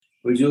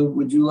Would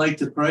you like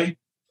to pray?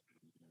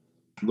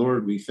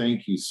 Lord, we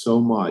thank you so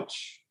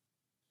much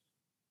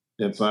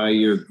that by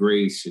your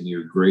grace and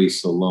your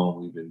grace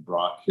alone, we've been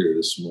brought here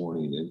this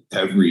morning in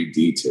every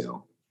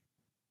detail.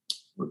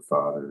 Lord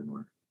Father, and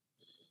Lord,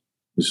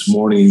 this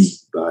morning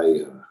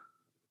by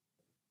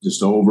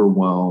just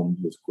overwhelmed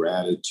with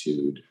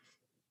gratitude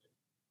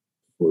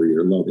for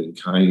your loving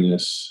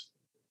kindness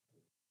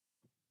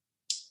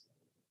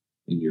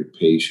and your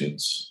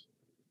patience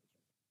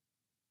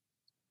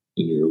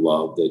and your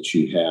love that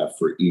you have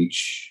for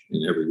each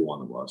and every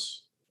one of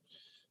us.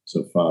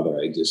 So, Father,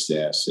 I just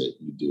ask that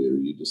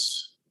you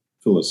just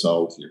fill us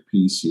all with your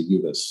peace. You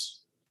give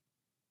us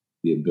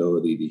the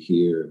ability to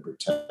hear and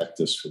protect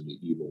us from the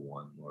evil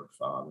one, Lord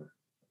Father.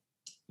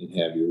 And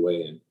have your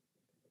way and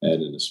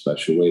in a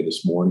special way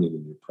this morning.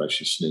 In your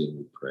precious name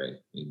we pray.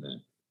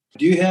 Amen.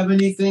 Do you have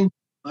anything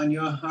on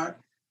your heart?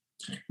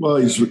 Well,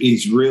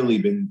 he's really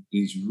been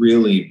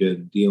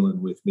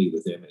dealing with me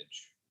with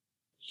image.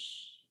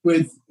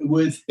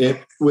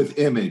 With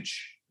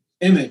image.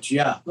 Image,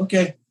 yeah.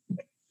 Okay.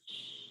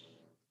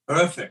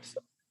 Perfect.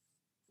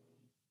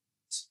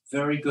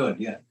 Very good.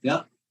 Yeah.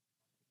 Yeah.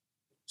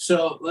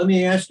 So let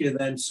me ask you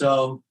then.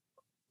 So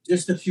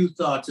just a few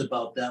thoughts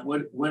about that.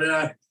 What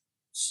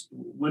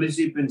has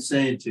he been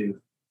saying to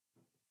you?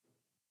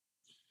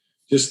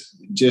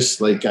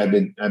 Just like I've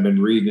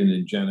been reading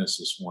in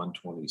Genesis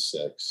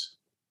 1:26.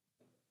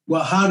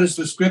 Well, how does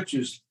the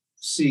scriptures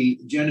see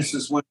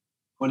Genesis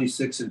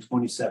 1:26 and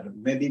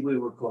 27? Maybe we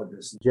record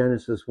this.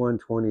 Genesis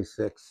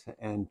 1:26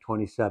 and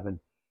 27.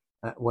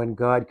 When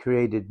God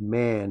created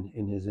man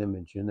in his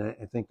image. And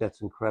I think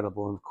that's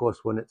incredible. And of course,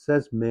 when it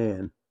says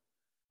man,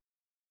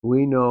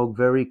 we know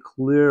very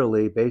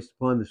clearly, based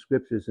upon the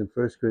scriptures in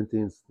 1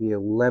 Corinthians, the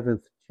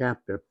 11th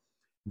chapter,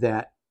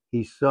 that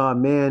he saw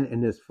man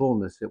in his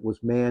fullness. It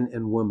was man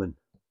and woman.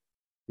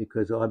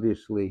 Because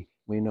obviously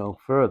we know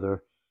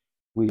further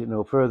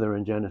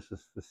in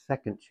Genesis, the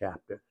 2nd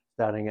chapter,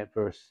 starting at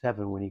verse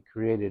 7, when he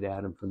created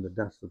Adam from the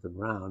dust of the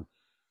ground.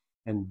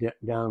 And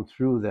down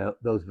through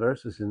those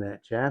verses in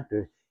that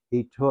chapter,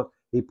 he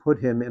put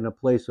him in a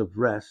place of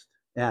rest.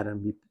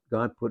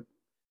 God put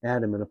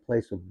Adam in a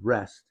place of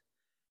rest,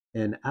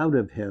 and out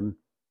of him,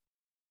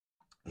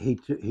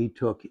 he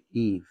took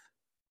Eve.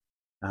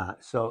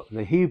 So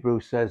the Hebrew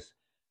says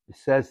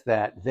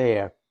that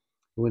there,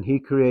 when he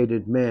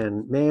created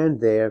man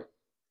there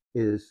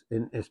is,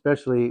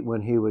 especially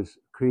when he was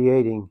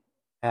creating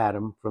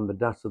Adam from the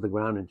dust of the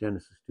ground in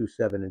Genesis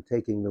 2:7, and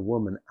taking the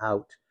woman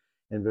out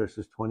in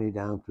verses 20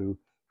 down through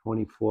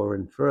 24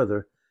 and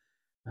further,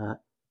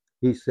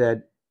 he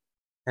said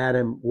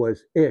Adam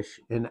was Ish,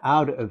 and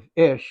out of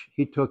Ish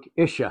he took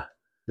Isha,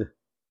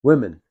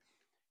 women.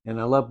 And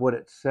I love what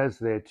it says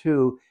there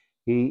too.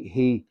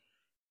 He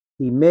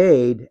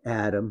made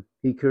Adam,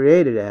 he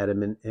created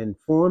Adam and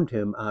formed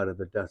him out of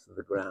the dust of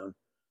the ground.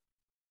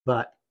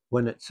 But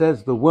when it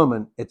says the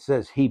woman, it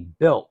says he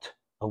built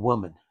a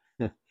woman.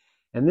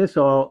 And this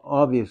all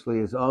obviously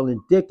is all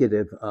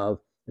indicative of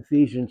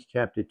Ephesians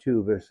chapter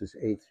 2, verses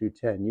 8 through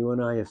 10. You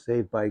and I are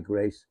saved by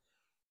grace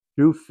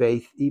through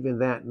faith, even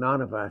that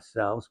not of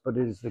ourselves, but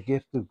it is the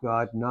gift of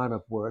God, not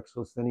of works,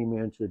 lest any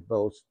man should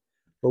boast.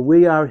 For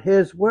we are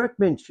his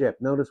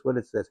workmanship. Notice what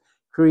it says.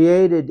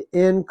 Created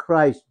in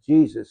Christ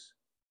Jesus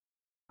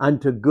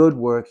unto good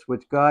works,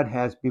 which God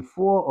has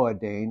before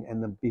ordained.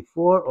 And the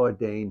before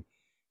ordained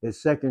is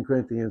 2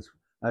 Corinthians,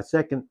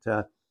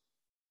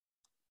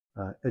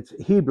 it's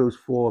Hebrews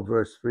 4,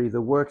 verse 3.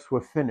 The works were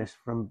finished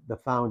from the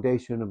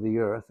foundation of the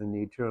earth in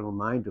the eternal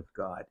mind of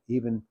God,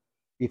 even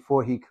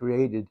before he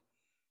created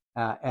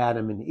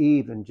Adam and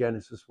Eve in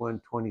Genesis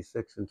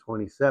 1:26 and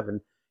 27,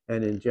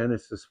 and in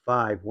Genesis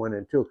 5:1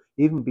 and 2.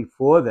 Even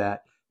before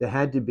that, there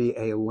had to be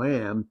a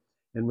lamb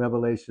in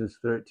Revelations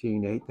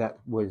 13:8 that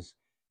was,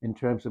 in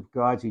terms of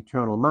God's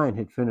eternal mind,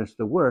 had finished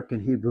the work in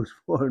Hebrews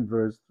 4 and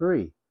verse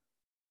 3.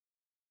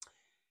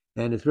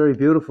 And it's very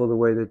beautiful the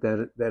way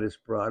that is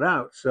brought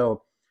out.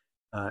 So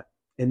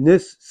in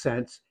this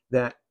sense,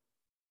 that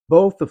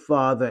both the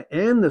Father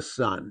and the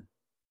Son,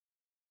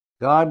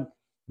 God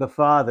the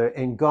Father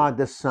and God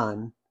the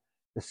Son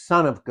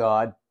of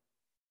God,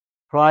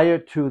 prior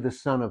to the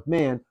Son of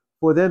Man,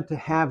 for them to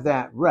have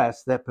that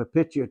rest, that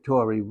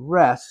propitiatory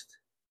rest,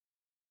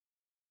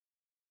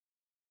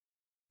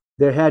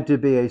 there had to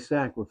be a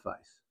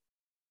sacrifice.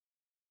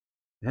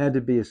 There had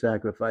to be a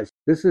sacrifice.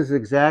 This is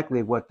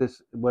exactly what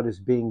is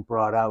being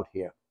brought out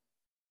here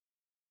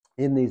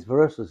in these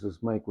verses,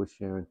 as Mike was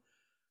sharing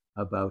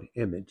about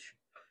image.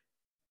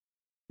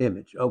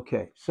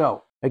 Okay,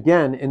 so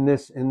again, in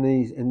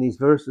these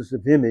verses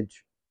of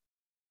image,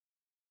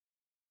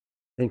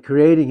 and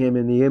creating him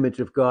in the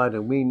image of God,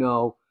 and we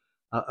know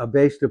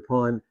based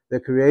upon the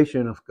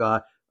creation of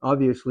God,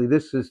 obviously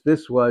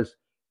this was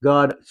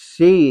God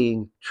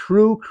seeing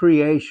true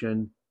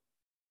creation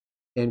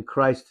in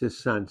Christ his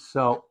Son.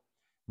 So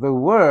the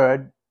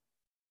Word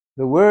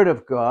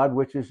of God,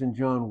 which is in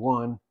John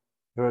 1,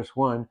 verse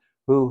 1,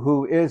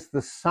 who is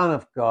the Son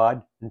of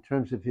God in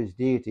terms of his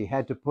deity,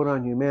 had to put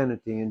on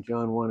humanity in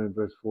John 1 and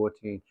verse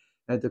 14.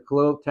 had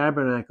to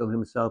tabernacle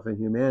himself in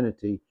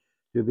humanity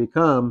to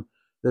become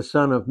the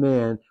Son of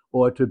Man,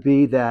 or to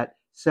be that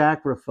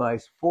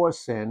sacrifice for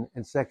sin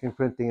in 2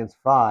 Corinthians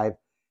 5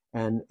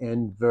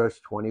 and verse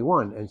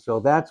 21. And so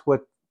that's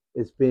what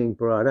is being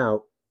brought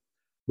out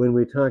when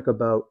we talk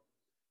about,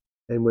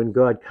 and when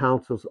God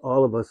counsels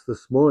all of us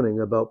this morning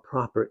about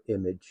proper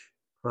image.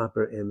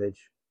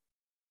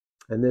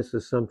 And this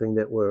is something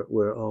that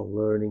we're all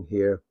learning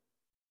here.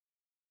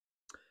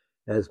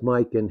 As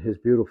Mike in his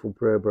beautiful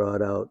prayer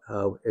brought out,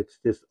 how it's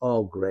just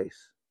all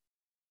grace.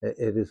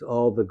 It is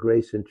all the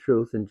grace and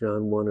truth in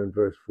John 1 and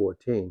verse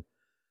 14.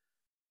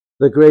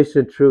 The grace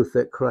and truth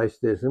that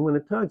Christ is. And when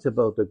it talks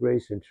about the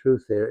grace and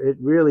truth there, it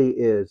really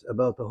is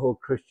about the whole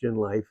Christian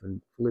life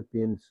in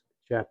Philippians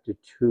chapter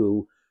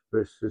 2,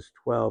 verses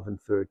 12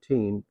 and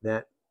 13,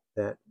 that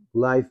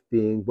life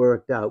being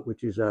worked out,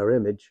 which is our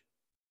image,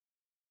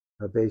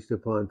 based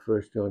upon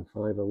 1 John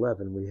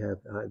 5:11. We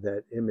have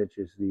that image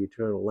is the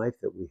eternal life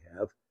that we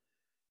have.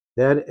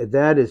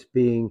 That is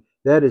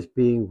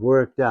being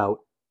worked out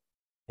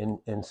in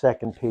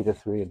 2 Peter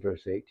 3 and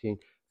verse 18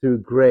 through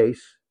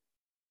grace.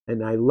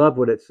 And I love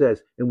what it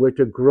says. And we're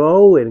to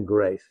grow in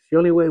grace. It's the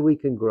only way we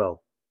can grow.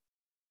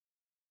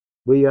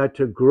 We are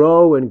to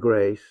grow in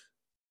grace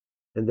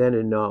and then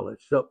in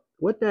knowledge. So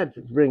what that's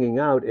bringing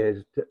out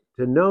is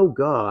to know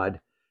God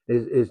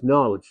is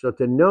knowledge. So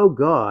to know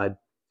God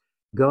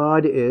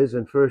is,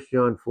 in 1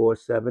 John 4,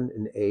 7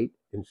 and 8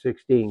 and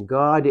 16,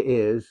 God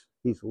is,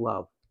 he's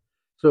love.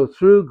 So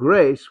through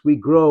grace, we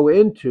grow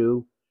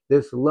into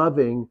this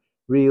loving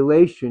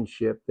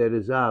relationship that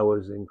is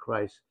ours in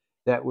Christ,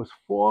 that was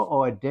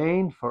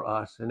foreordained for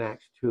us in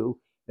Acts 2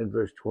 and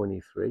verse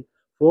 23,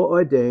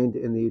 foreordained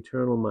in the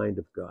eternal mind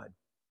of God.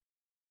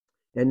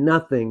 And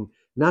nothing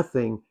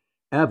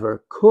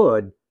ever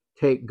could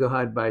take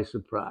God by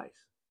surprise.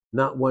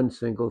 Not one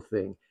single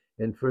thing.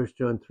 In 1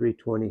 John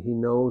 3:20, he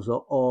knows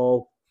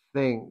all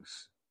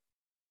things.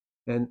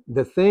 And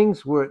the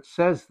things where it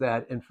says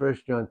that in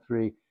 1 John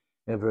 3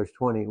 and verse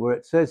 20, where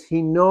it says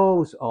he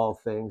knows all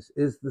things,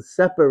 is the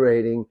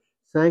separating,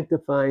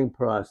 sanctifying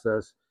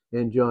process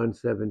in John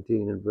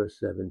 17 and verse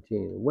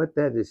 17. And what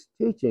that is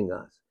teaching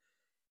us,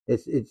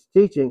 it's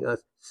teaching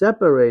us,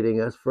 separating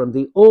us from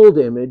the old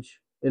image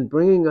and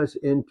bringing us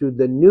into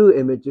the new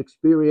image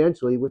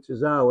experientially, which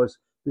is ours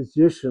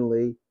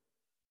positionally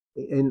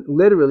and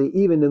literally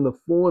even in the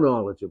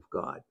foreknowledge of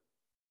God.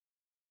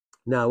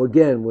 Now,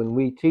 again, when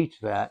we teach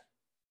that,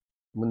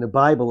 when the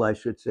Bible, I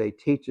should say,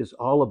 teaches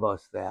all of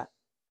us that,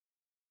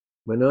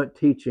 we're not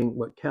teaching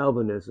what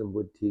Calvinism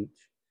would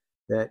teach,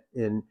 that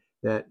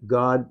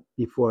God,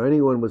 before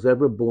anyone was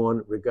ever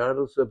born,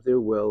 regardless of their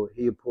will,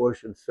 he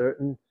apportioned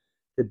certain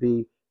to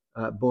be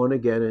born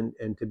again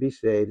and to be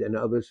saved, and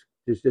others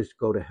to just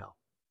go to hell.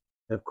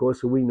 And of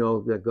course, we know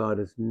that God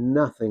is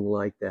nothing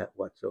like that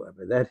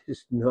whatsoever. That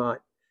is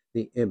not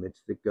the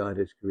image that God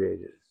has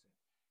created us.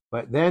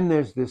 But then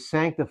there's this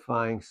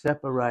sanctifying,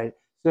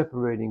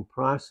 separating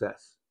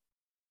process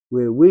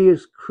where we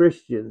as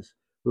Christians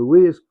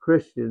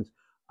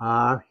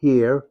are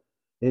here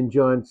in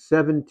John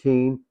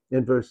 17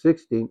 and verse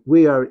 16.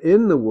 We are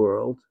in the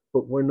world,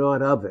 but we're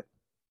not of it.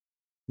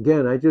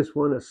 Again, I just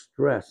want to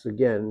stress,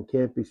 again,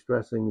 can't be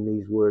stressing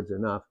these words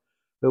enough,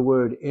 the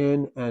word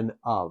in and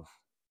of.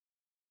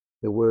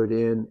 The word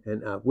in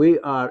and of. We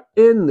are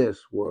in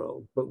this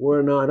world, but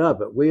we're not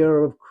of it. We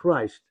are of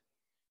Christ.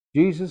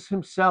 Jesus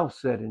himself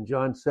said in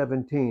John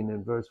 17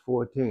 and verse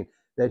 14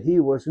 that he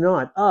was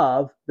not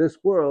of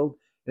this world,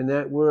 and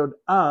that word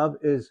of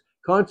is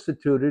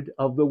constituted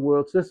of the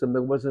world system.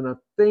 There wasn't a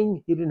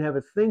thing, he didn't have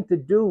a thing to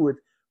do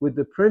with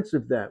the prince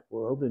of that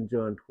world in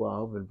John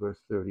 12 and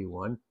verse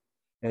 31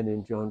 and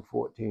in John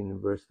 14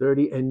 and verse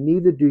 30, and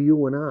neither do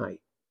you and I.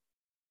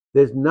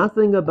 There's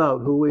nothing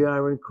about who we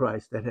are in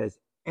Christ that has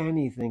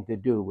anything to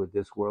do with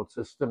this world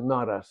system,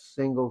 not a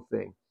single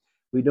thing.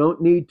 We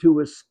don't need to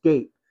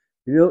escape.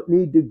 We don't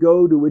need to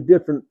go to a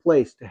different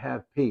place to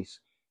have peace.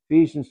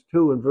 Ephesians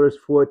 2 and verse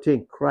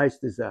 14, Christ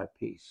is our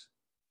peace.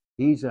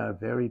 He's our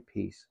very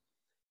peace.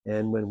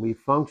 And when we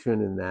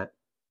function in that,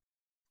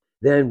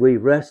 then we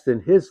rest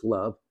in his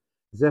love.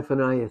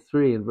 Zephaniah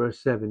 3 and verse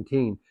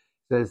 17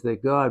 says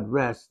that God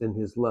rests in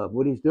his love.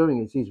 What he's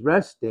doing is he's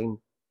resting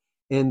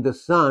in the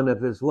Son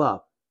of his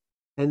love.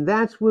 And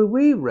that's where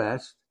we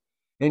rest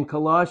in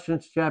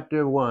Colossians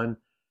chapter 1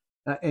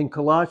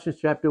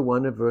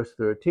 and verse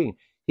 13.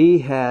 He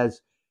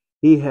has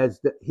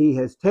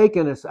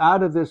taken us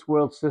out of this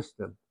world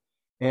system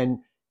and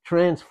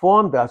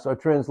transformed us or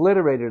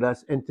transliterated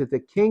us into the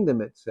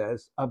kingdom, it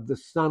says, of the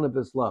Son of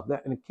his love.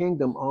 That, and a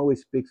kingdom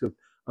always speaks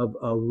of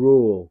a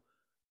rule.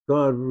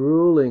 God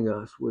ruling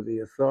us with the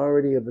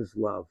authority of his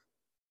love.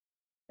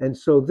 And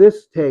so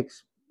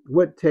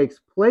what takes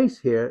place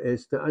here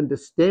is to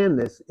understand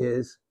this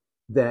is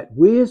that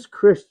we as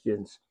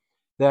Christians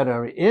that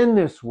are in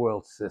this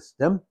world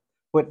system,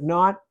 but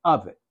not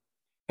of it,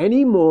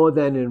 any more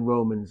than in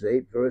Romans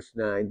 8, verse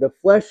 9, the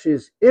flesh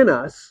is in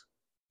us,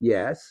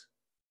 yes,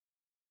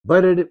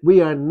 but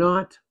we are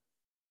not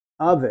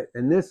of it.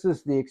 And this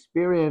is the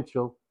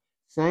experiential,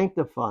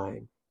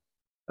 sanctifying,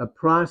 a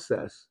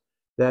process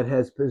that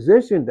has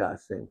positioned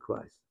us in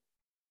Christ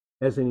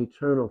as an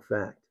eternal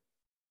fact.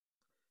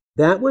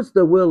 That was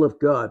the will of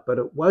God, but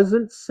it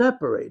wasn't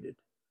separated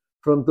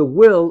from the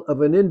will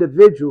of an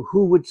individual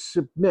who would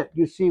submit.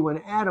 You see,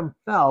 when Adam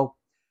fell,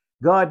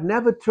 God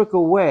never took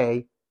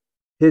away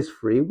his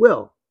free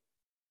will,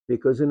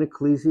 because in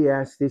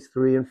Ecclesiastes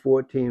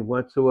 3:14,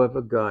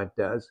 whatsoever God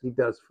does, he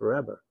does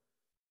forever.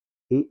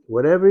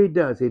 Whatever he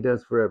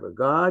does forever.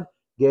 God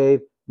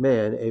gave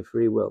man a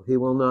free will. He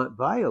will not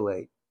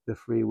violate the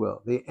free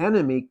will. The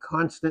enemy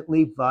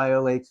constantly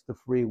violates the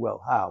free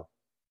will. How?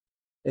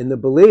 In the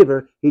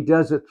believer, he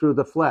does it through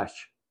the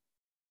flesh.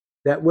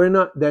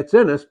 That's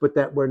in us, but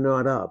that we're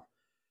not of.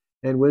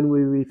 And when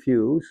we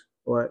refuse,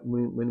 or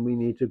when we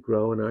need to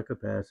grow in our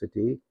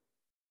capacity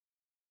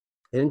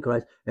in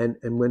Christ, and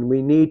when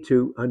we need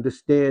to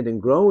understand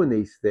and grow in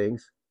these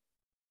things,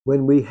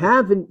 when we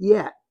haven't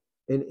yet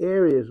in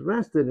areas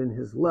rested in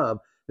his love,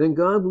 then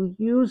God will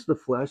use the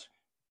flesh,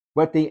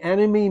 what the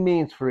enemy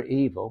means for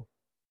evil,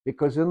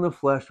 because in the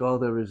flesh all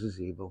there is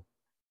evil.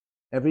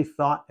 Every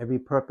thought, every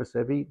purpose,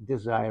 every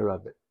desire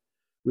of it.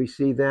 We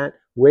see that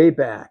way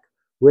back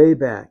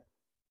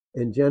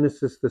in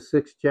Genesis, the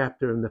 6th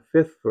chapter and the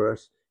 5th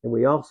verse, and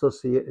we also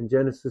see it in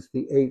Genesis,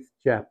 the 8th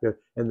chapter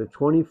and the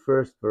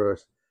 21st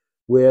verse,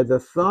 where the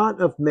thought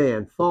of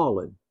man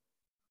fallen,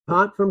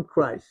 apart from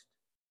Christ,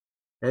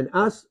 and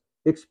us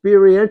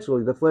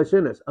experientially, the flesh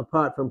in us,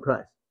 apart from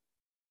Christ.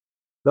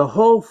 The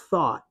whole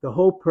thought, the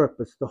whole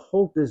purpose, the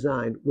whole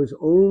design was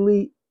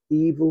only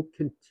evil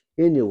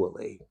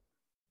continually,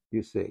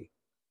 you see.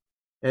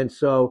 And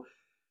so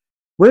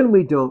when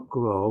we don't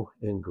grow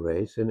in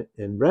grace and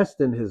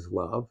rest in his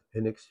love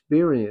and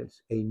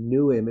experience a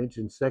new image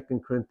in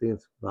 2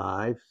 Corinthians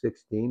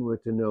 5:16, we're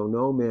to know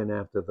no man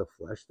after the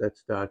flesh. That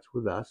starts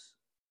with us.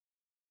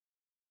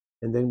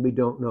 And then we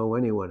don't know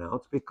anyone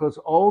else, because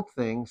all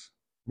things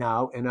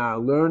now in our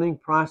learning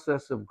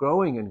process of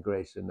growing in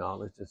grace and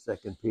knowledge in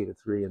 2 Peter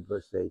 3 and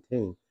verse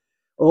 18,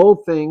 all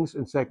things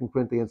in 2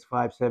 Corinthians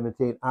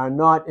 5:17 are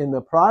not in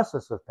the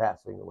process of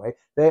passing away.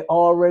 They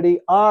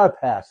already are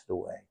passed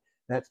away.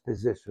 That's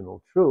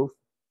positional truth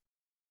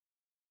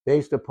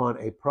based upon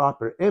a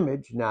proper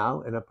image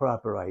now and a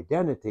proper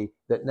identity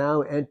that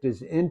now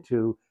enters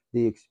into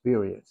the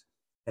experience.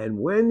 And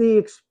when the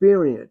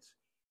experience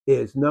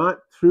is not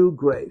through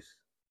grace,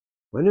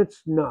 when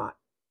it's not,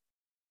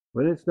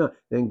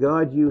 then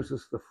God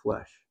uses the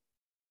flesh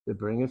to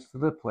bring us to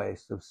the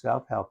place of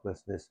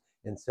self-helplessness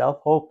and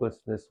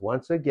self-hopelessness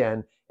once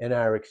again in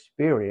our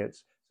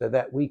experience, so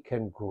that we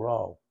can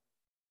grow.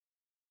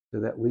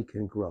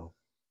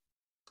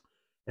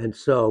 And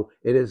so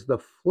it is the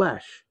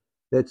flesh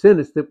that's in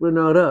us that we're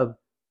not of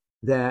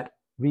that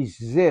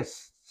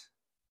resists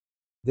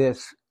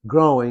this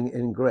growing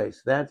in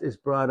grace. That is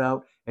brought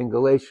out in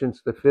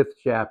Galatians, the 5th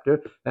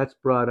chapter. That's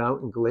brought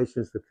out in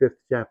Galatians, the 5th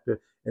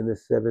chapter and the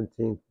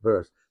 17th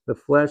verse. The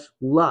flesh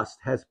lust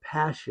has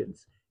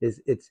passions.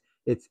 It's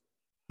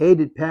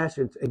hated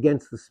passions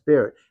against the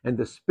spirit. And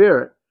the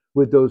spirit,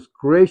 with those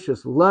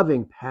gracious,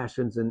 loving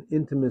passions and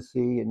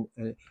intimacy and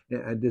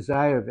a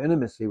desire of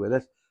intimacy with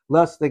us,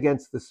 lust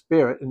against the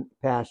spirit and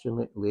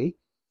passionately.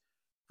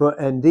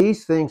 And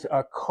these things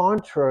are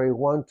contrary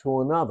one to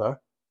another.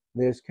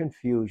 There's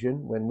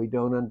confusion when we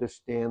don't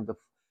understand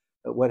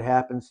what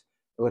happened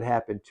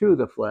to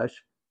the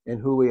flesh and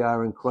who we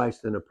are in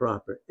Christ in a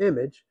proper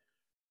image.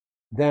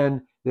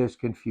 Then there's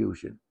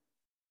confusion.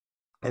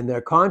 And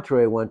they're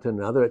contrary one to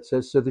another. It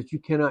says, so that you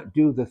cannot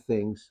do the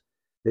things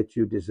that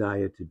you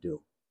desire to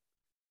do.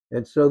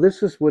 And so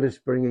this is what is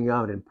bringing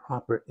out in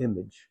proper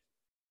image,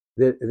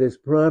 this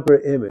proper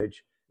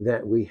image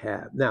that we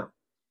have. Now,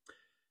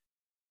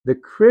 the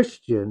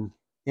Christian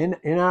in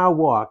our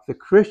walk, the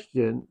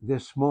Christian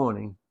this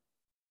morning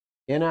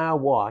in our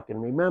walk,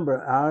 and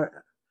remember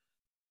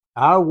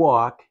our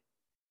walk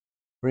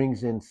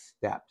brings in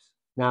steps.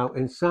 Now,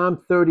 in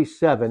Psalm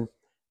 37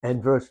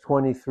 and verse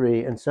 23,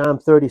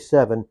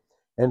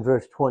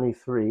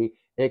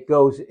 it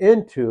goes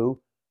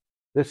into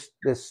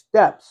the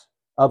steps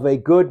of a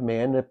good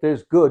man. If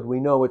there's good, we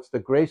know it's the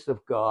grace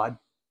of God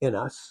in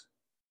us,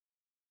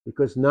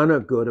 because none are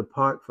good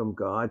apart from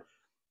God,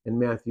 in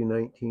Matthew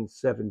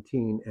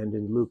 19:17 and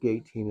in Luke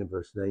 18 and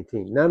verse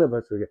 19. None of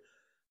us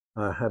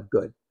have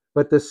good.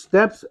 But the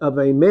steps of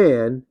a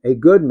man, a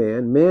good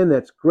man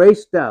that's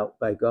graced out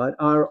by God,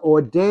 are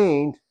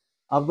ordained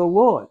of the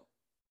Lord.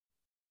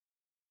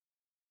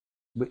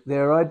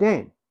 They're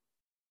ordained.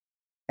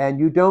 And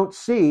you don't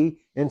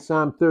see in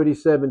Psalm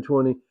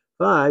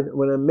 37:25,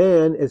 when a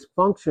man is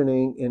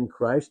functioning in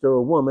Christ or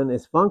a woman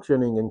is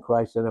functioning in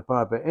Christ in a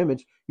proper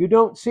image, you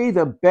don't see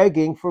the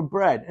begging for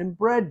bread. And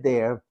bread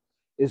there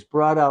is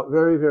brought out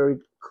very, very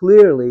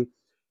clearly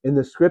in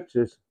the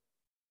scriptures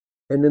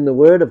and in the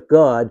Word of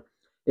God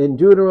in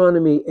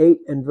Deuteronomy 8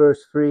 and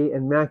verse 3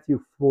 and Matthew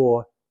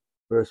 4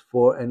 verse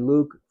 4 and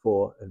Luke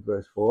 4 and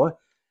verse 4.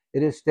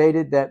 It is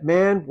stated that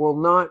man will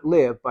not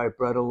live by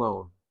bread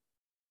alone,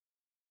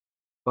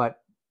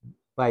 but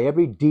by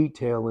every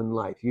detail in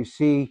life. You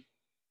see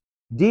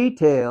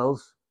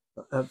details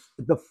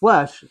the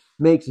flesh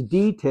makes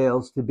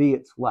details to be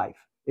its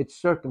life,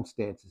 its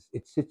circumstances,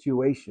 its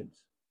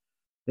situations.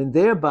 And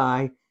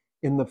thereby,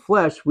 in the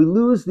flesh, we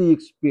lose the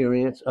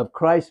experience of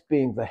Christ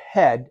being the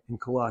head in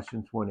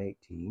Colossians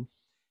 1:18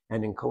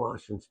 and in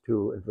Colossians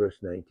 2 and verse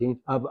 19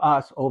 of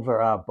us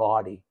over our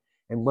body.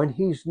 And when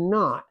he's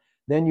not,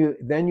 then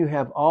you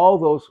have all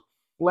those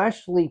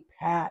fleshly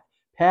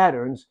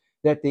patterns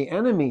that the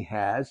enemy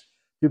has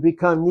to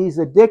become these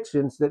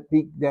addictions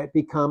that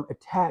become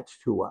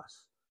attached to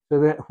us, so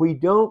that we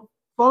don't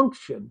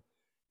function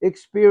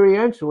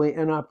experientially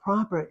in our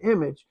proper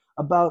image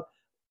about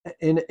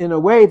in a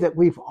way that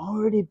we've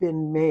already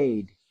been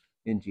made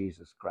in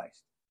Jesus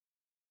Christ.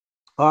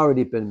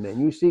 Already been made.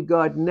 You see,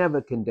 God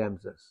never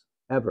condemns us,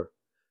 ever.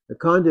 The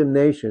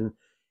condemnation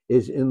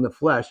is in the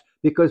flesh,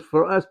 because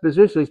for us,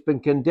 positionally, it's been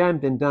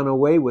condemned and done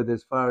away with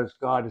as far as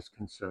God is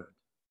concerned.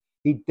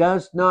 He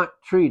does not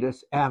treat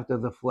us after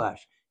the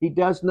flesh. He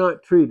does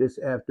not treat us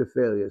after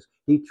failures.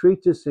 He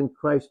treats us in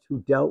Christ, who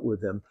dealt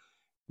with them,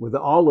 with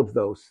all of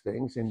those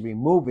things, and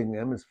removing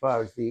them as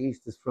far as the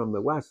east is from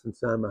the west in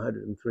Psalm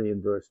 103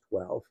 and verse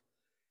 12,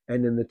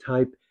 and in the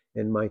type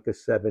in Micah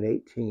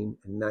 7:18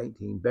 and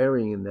 19,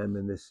 burying them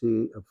in the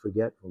sea of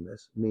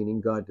forgetfulness, meaning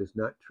God does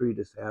not treat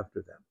us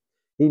after them.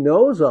 He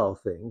knows all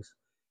things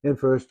in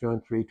 1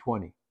 John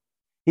 3:20.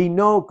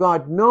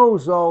 God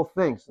knows all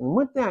things. And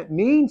what that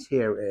means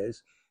here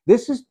is,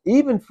 this is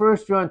even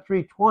 1 John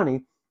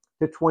 3:20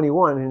 to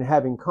 21, and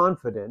having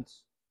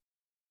confidence,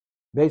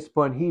 based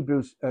upon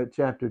Hebrews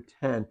chapter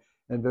 10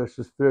 and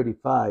verses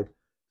 35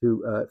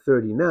 to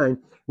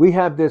 39, we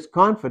have this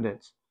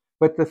confidence.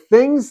 But the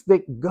things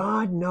that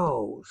God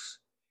knows,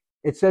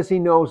 it says he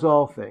knows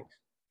all things.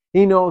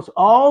 He knows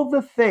all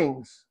the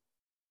things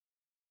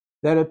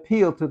that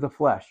appeal to the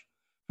flesh.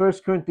 1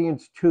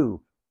 Corinthians 2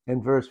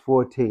 and verse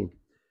 14.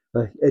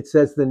 It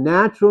says, the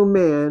natural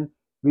man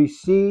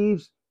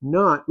receives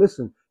not,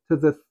 listen, to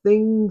the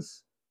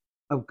things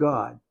of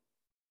God,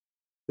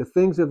 the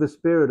things of the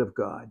Spirit of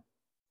God.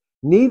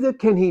 Neither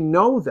can he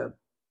know them.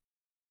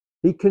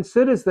 He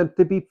considers them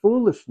to be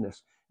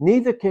foolishness.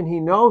 Neither can he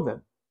know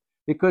them,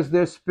 because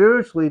they're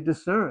spiritually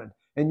discerned.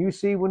 And you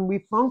see, when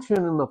we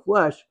function in the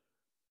flesh,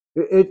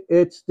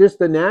 it's just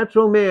the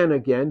natural man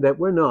again, that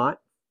we're not,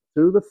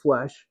 through the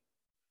flesh,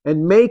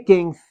 and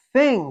making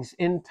things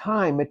in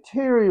time,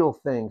 material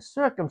things,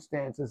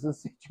 circumstances and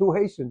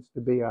situations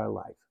to be our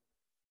life.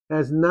 It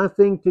has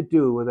nothing to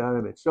do with our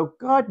image. So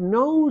God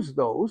knows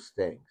those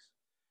things,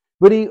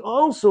 but he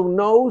also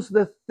knows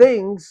the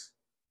things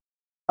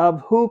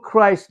of who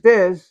Christ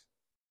is,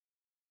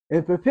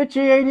 and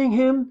propitiating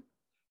him,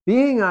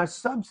 being our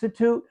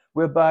substitute,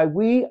 whereby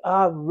we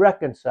are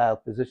reconciled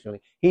positionally.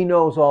 He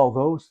knows all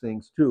those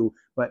things too,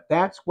 but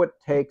that's what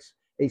takes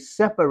a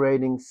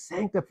separating,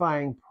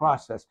 sanctifying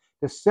process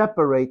to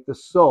separate the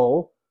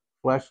soul,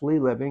 fleshly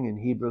living in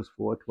Hebrews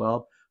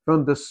 4:12,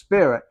 from the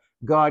spirit,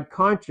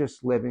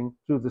 God-conscious living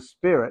through the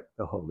Spirit,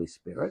 the Holy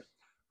Spirit,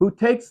 who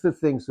takes the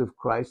things of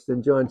Christ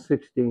in John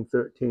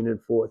 16:13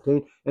 and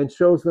 14 and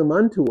shows them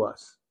unto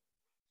us,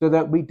 so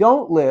that we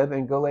don't live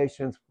in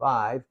Galatians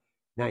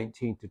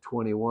 5:19 to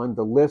 21,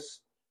 the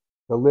list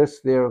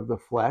there of the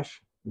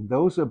flesh. And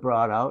those are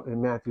brought out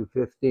in Matthew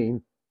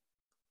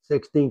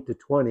 15:16 to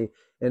 20,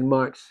 and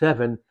Mark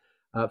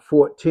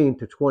 7:14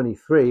 to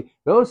 23.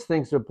 Those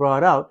things are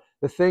brought out,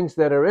 the things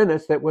that are in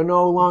us that we're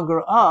no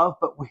longer of,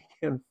 but we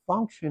can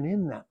function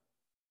in them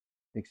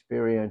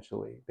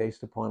experientially,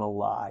 based upon a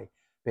lie,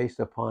 based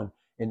upon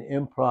an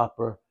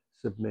improper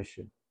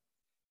submission.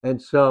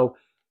 And so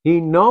he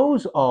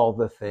knows all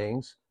the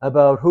things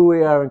about who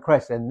we are in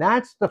Christ. And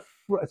that's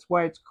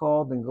why it's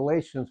called in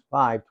Galatians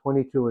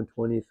 5:22 and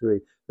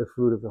 23, the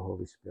fruit of the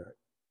Holy Spirit.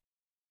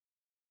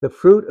 The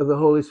fruit of the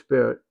Holy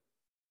Spirit,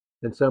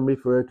 and some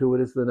refer to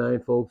it as the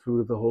ninefold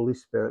fruit of the Holy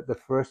Spirit. The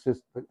first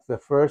is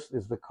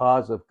the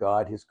cause of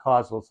God. His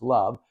causal is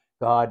love.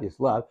 God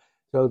is love.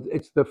 So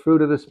it's the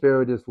fruit of the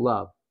Spirit is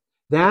love.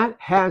 That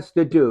has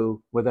to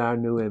do with our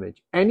new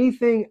image.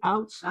 Anything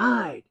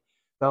outside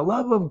the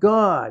love of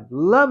God,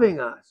 loving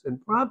us,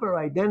 and proper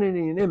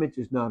identity and image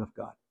is not of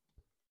God.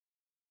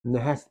 And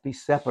it has to be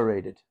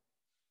separated.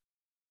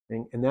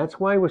 And that's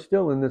why we're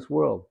still in this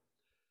world.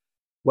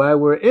 Why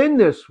we're in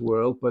this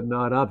world, but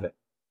not of it.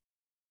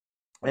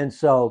 And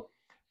so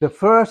the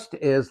first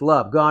is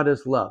love. God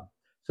is love.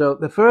 So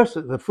the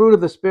fruit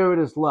of the Spirit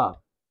is love.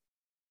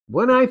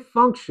 When I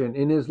function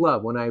in his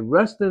love, when I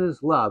rest in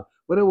his love,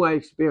 what do I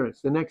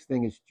experience? The next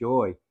thing is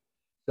joy.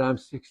 Psalm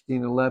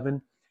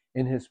 16:11,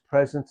 in his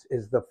presence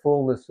is the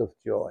fullness of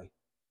joy.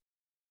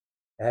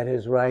 At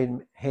his right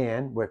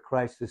hand, where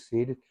Christ is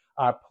seated,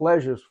 are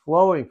pleasures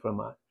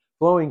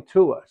flowing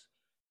to us,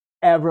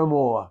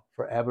 evermore,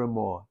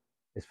 forevermore.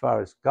 As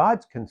far as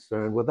God's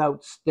concerned,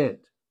 without stint,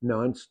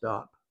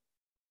 nonstop,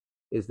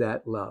 is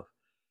that love.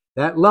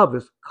 That love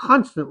is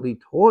constantly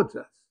towards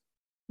us,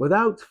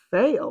 without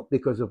fail,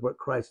 because of what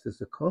Christ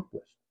has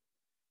accomplished.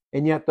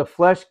 And yet the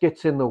flesh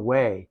gets in the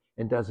way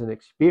and doesn't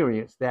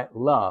experience that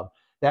love,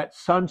 that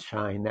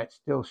sunshine that's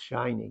still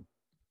shining.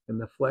 And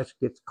the flesh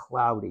gets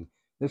cloudy.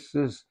 This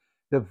is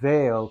the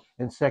veil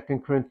in 2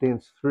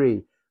 Corinthians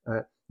 3.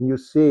 You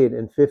see it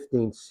in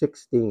 15,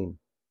 16,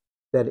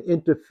 that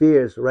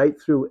interferes right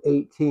through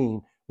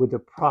 18 with the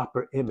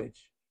proper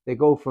image. They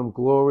go from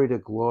glory to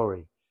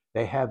glory.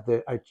 They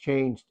are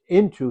changed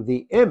into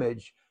the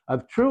image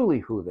of truly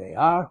who they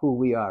are, who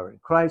we are in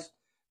Christ,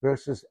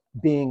 versus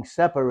being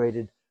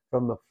separated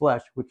from the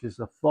flesh, which is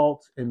a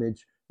false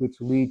image, which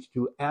leads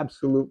to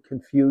absolute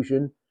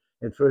confusion.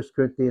 In 1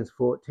 Corinthians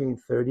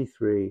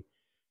 14:33,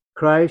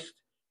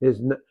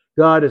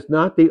 God is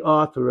not the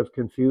author of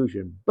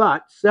confusion,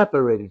 but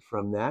separated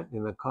from that,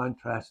 in a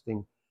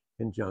contrasting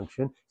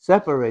conjunction,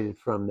 separated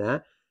from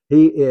that,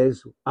 he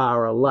is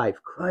our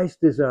life.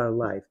 Christ is our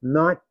life,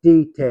 not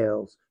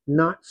details,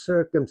 not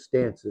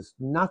circumstances,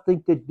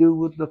 nothing to do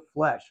with the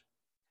flesh.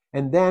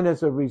 And then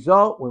as a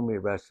result, when we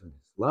rest in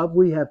his love,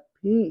 we have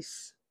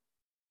peace.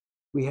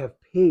 We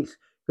have peace,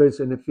 because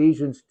in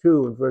Ephesians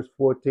 2 and verse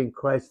 14,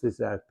 Christ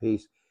is our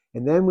peace.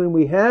 And then when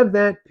we have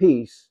that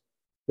peace,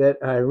 that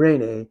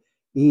irene,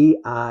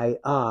 E-I-R-E-N-E,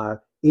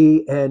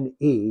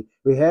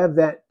 we have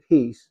that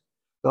peace,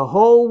 the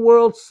whole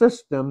world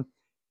system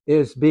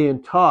is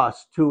being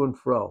tossed to and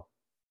fro.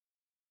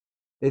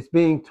 It's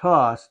being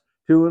tossed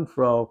to and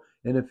fro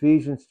in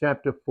Ephesians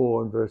chapter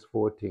 4 and verse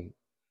 14.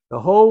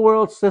 The whole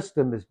world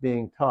system is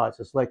being tossed.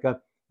 It's like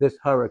this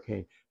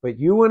hurricane. But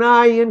you and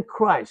I in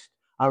Christ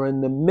are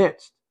in the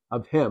midst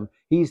of him.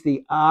 He's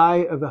the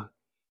eye of the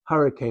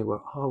hurricane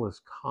where all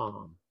is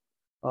calm,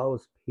 all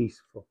is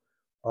peaceful,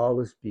 all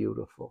is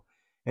beautiful.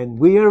 And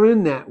we are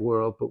in that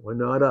world, but we're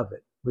not of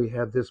it. We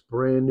have this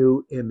brand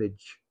new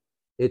image.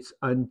 It's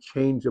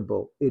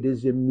unchangeable. It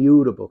is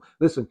immutable.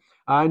 Listen,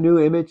 our new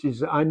image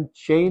is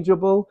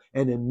unchangeable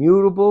and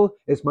immutable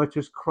as much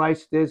as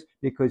Christ is,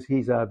 because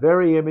he's our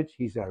very image.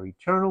 He's our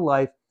eternal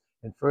life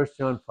in 1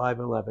 John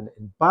 5:11.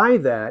 And by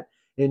that,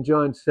 in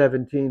John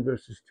 17,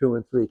 verses 2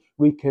 and 3,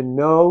 we can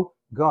know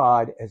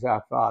God as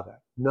our Father,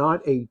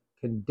 not a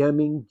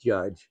condemning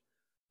judge,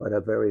 but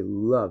a very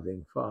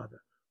loving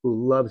Father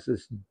who loves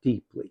us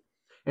deeply.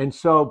 And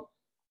so,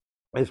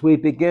 as we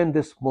begin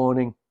this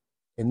morning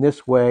in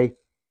this way,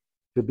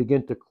 to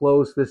begin to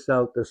close this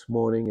out this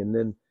morning and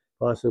then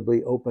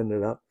possibly open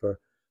it up for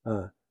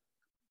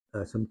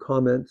some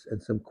comments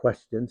and some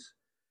questions.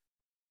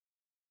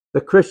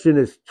 The Christian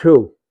is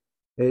two.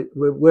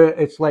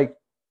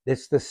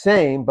 It's the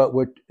same, but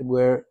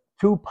we're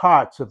two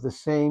parts of the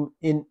same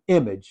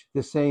image,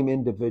 the same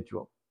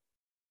individual.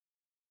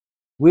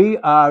 We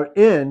are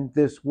in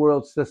this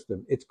world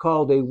system. It's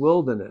called a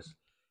wilderness.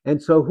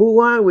 And so who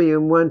are we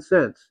in one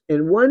sense?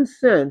 In one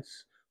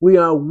sense, we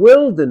are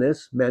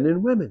wilderness men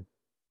and women.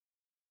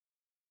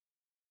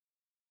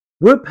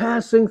 We're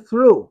passing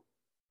through.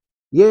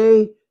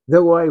 Yea,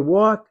 though I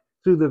walk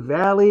through the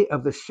valley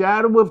of the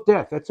shadow of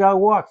death. That's our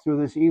walk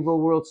through this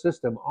evil world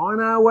system, on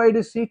our way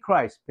to see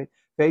Christ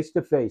face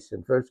to face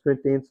in 1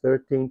 Corinthians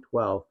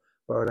 13:12,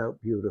 brought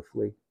out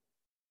beautifully.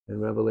 In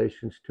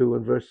Revelations 2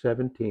 and verse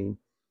 17.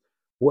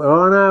 We're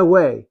on our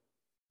way,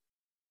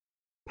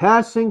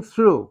 passing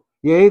through.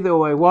 Yea,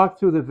 though I walk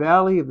through the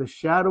valley of the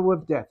shadow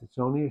of death. It's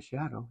only a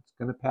shadow. It's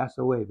going to pass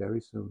away very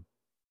soon.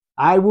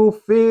 I will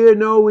fear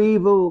no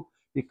evil,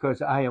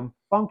 because I am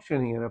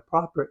functioning in a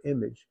proper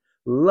image,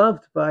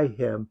 loved by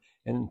him,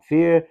 and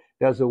love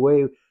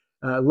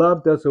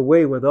does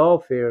away with all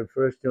fear in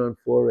 1 John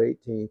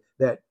 4:18.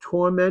 That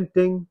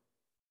tormenting,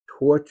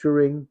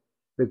 torturing,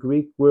 the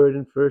Greek word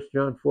in 1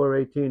 John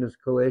 4:18 is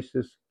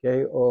Kolasis,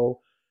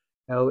 K-O-L-A-S-I-S.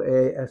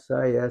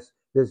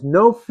 There's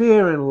no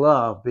fear in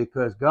love,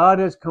 because God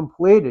has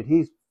completed.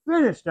 He's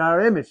finished our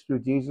image through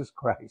Jesus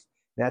Christ.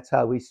 That's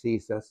how he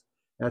sees us.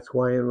 That's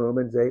why in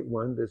Romans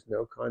 8:1 there's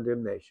no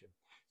condemnation.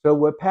 So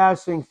we're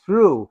passing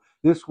through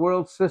this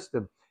world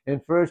system. In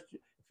 1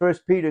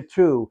 Peter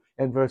 2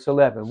 and verse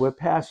 11, we're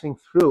passing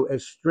through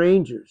as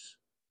strangers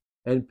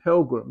and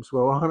pilgrims.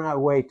 We're on our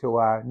way to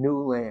our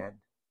new land,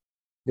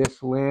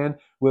 this land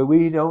where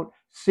we don't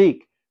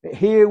seek.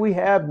 Here we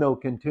have no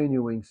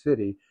continuing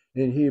city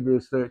in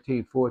Hebrews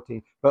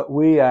 13:14, but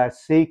we are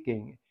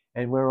seeking,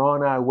 and we're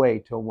on our way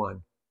to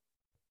one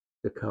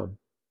to come,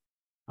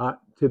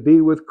 to be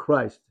with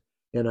Christ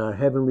in our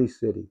heavenly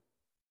city.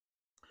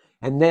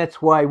 And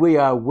that's why we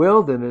are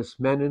wilderness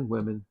men and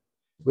women.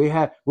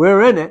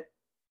 We're in it,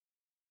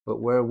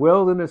 but we're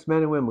wilderness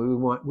men and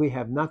women. We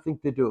have nothing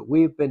to do it.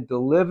 We've been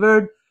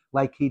delivered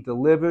like he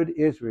delivered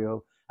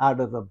Israel out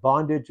of the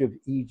bondage of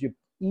Egypt,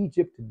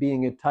 Egypt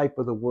being a type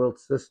of the world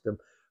system.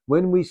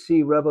 When we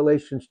see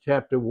Revelations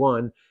chapter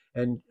 1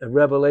 and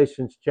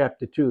Revelations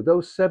chapter 2,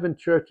 those 7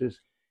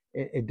 churches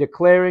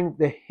declaring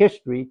the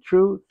history,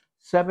 true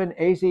 7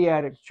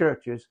 Asiatic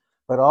churches,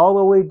 but all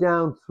the way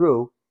down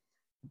through,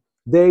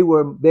 they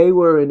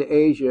were in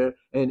Asia,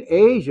 and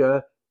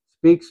Asia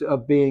speaks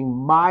of being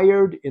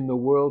mired in the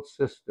world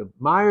system,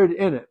 mired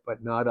in it,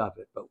 but not of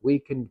it. But we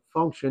can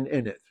function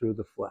in it through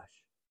the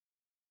flesh.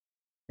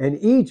 And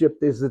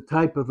Egypt is the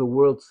type of the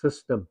world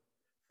system.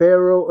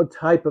 Pharaoh, a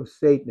type of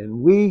Satan.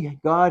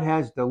 And God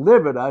has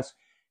delivered us,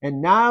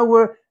 and now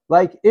we're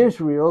like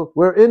Israel,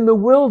 we're in the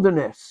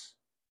wilderness.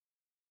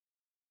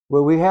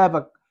 where we have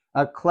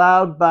a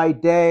cloud by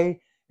day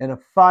and a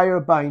fire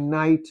by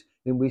night.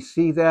 And we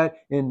see that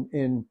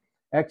in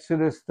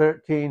Exodus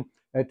 13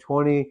 at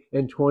 20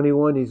 and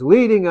 21. He's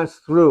leading us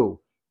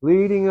through,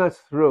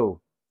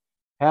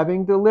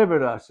 having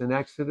delivered us in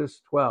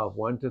Exodus 12,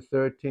 1 to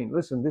 13.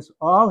 Listen, this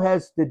all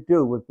has to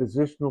do with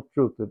positional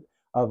truth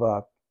of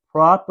our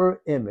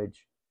proper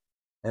image.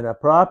 And a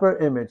proper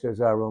image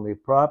is our only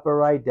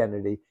proper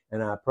identity.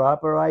 And our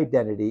proper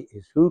identity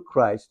is who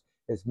Christ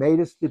has made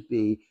us to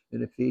be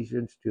in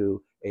Ephesians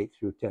 2, 8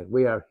 through 10.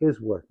 We are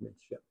his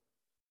workmanship.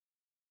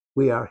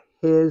 We are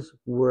his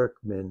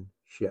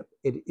workmanship.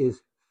 It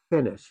is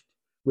finished.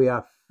 We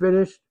are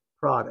finished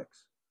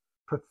products,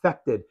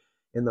 perfected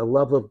in the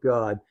love of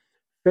God,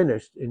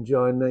 finished in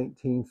John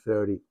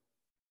 19:30.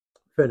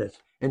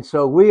 Finished. And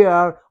so we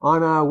are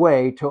on our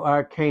way to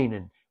our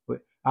Canaan,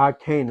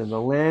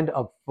 the land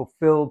of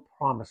fulfilled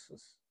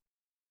promises.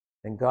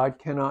 And God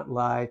cannot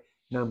lie.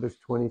 Numbers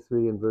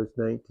 23 and verse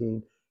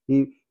 19.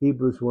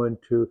 Hebrews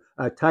 1:2,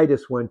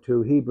 Titus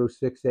 1:2, Hebrews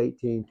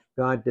 6:18.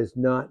 God does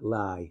not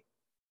lie.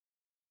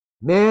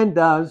 Man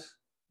does,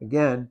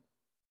 again,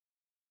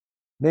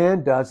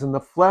 man does, and the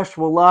flesh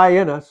will lie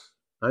in us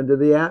under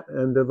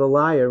the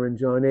liar in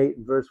John 8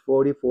 and verse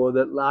 44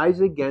 that lies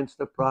against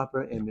a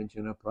proper image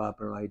and a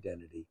proper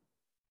identity.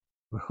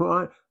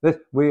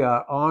 We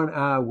are on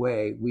our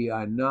way. We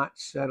are not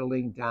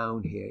settling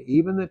down here.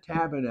 Even the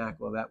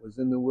tabernacle that was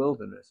in the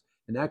wilderness,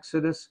 in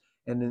Exodus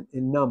and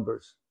in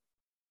Numbers,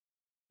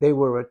 they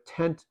were a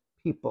tent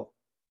people.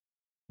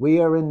 We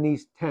are in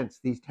these tents,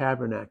 these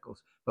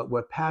tabernacles, but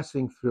we're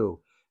passing through.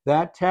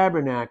 That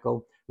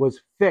tabernacle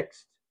was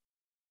fixed,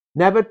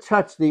 never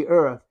touched the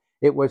earth.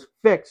 It was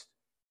fixed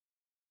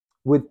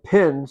with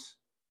pins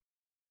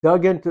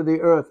dug into the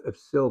earth of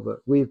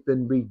silver. We've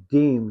been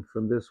redeemed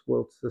from this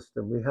world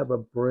system. We have a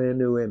brand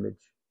new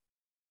image.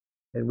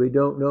 And we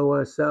don't know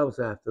ourselves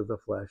after the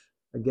flesh.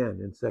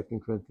 Again, in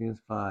 2 Corinthians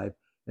 5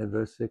 and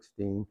verse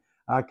 16,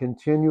 our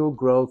continual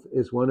growth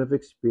is one of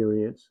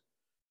experience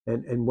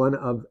and one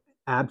of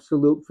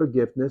absolute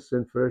forgiveness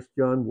in 1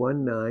 John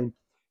 1:9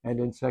 and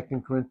in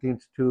 2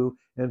 Corinthians 2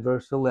 and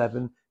verse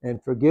 11.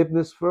 And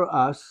forgiveness for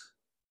us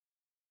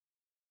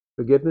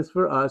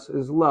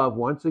is love,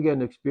 once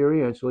again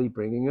experientially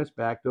bringing us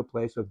back to a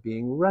place of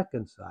being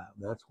reconciled.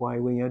 That's why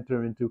we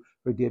enter into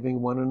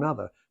forgiving one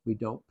another. We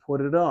don't put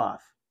it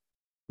off.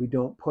 We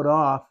don't put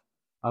off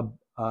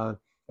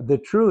the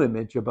true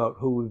image about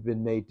who we've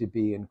been made to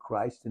be in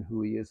Christ and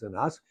who he is in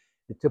us.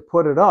 And to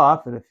put it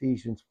off in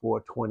Ephesians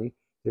 4:20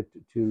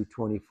 to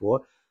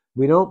 24,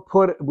 we don't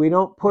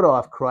put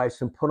off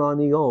Christ and put on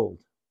the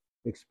old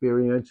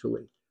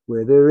experientially,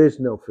 where there is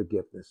no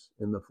forgiveness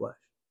in the flesh.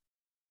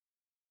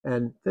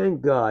 And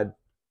thank God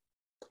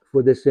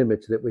for this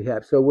image that we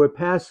have. So we're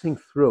passing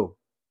through.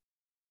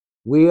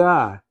 We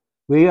are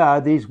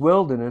these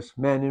wilderness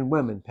men and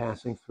women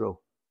passing through.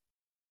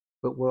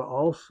 But we're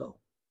also,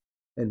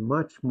 and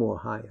much more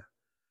higher,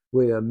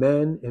 we are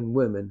men and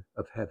women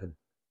of heaven.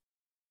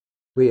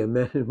 We are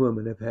men and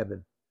women of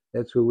heaven.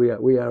 That's who we are.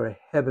 We are a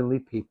heavenly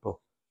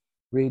people.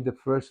 Read the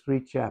first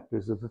 3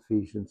 chapters of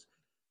Ephesians.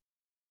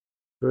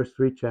 First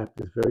 3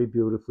 chapters very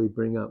beautifully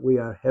bring out we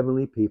are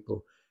heavenly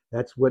people.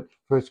 That's what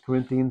 1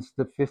 Corinthians,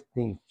 the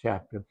 15th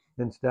chapter,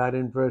 and start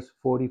in verse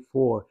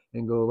 44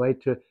 and go right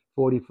to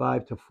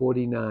 45 to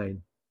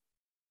 49.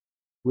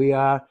 We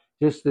are,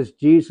 just as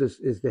Jesus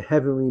is the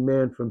heavenly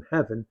man from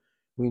heaven,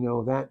 we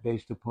know that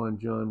based upon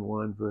John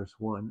 1, verse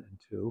 1 and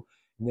 2.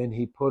 And then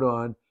he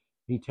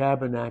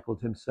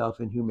tabernacled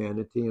himself in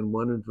humanity in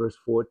 1 and verse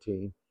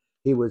 14.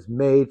 He was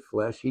made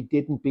flesh. He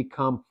didn't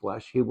become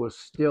flesh. He was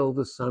still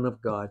the Son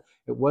of God.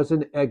 It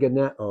wasn't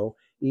egeneto,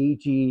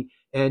 E-G-N-E-T-O.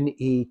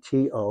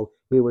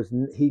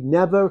 He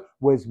never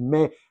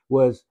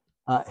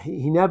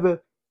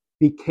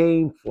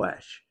became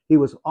flesh. He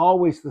was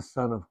always the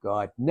Son of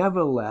God,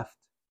 never left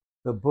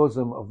the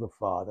bosom of the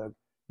Father,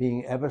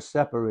 being ever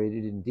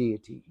separated in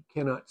deity. You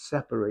cannot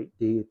separate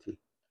deity.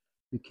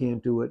 You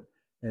can't do it,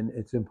 and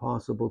it's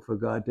impossible for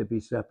God to be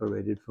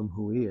separated from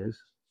who he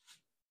is.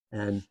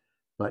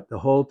 But the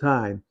whole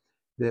time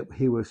that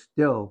he was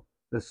still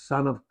the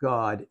Son of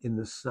God in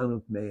the Son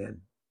of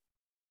Man.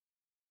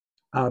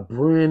 Our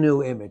brand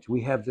new image.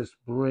 We have this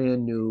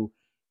brand new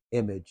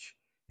image,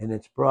 and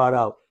it's brought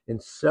out in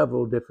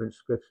several different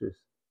scriptures,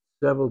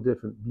 several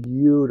different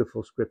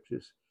beautiful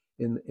scriptures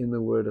in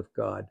the Word of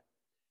God.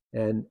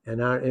 And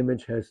our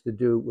image has to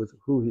do with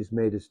who he's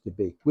made us to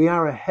be. We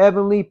are a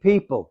heavenly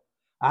people.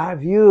 Our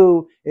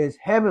view is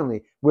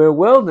heavenly. We're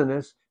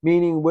wilderness,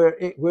 meaning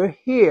we're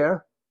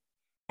here,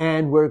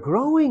 and we're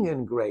growing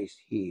in grace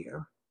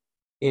here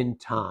in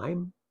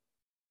time.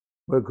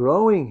 We're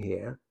growing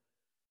here,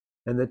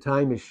 and the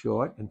time is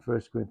short in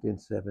 1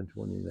 Corinthians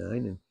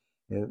 7:29,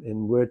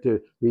 and we're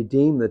to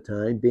redeem the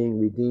time, being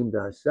redeemed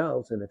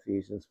ourselves in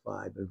Ephesians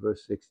 5 and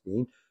verse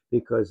 16,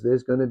 because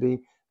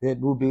it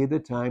will be the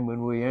time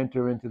when we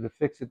enter into the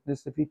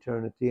fixedness of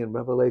eternity in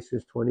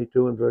Revelations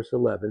 22 and verse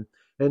 11,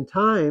 and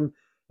time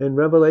in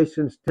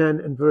Revelations 10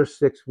 and verse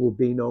 6 will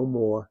be no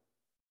more.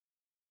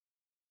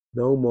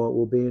 No more.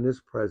 We'll be in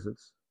his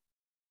presence.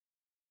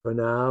 For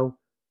now,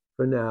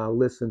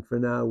 listen, for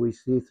now we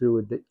see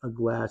through a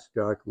glass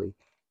darkly.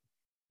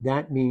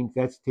 That means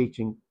that's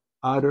teaching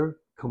utter,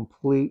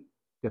 complete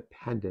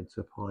dependence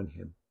upon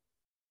him.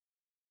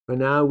 For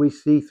now we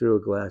see through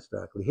a glass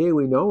darkly. Here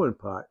we know in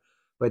part.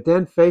 But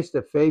then face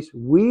to face,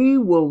 we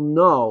will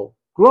know,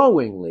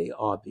 growingly,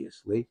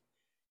 obviously,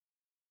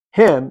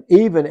 him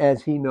even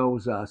as he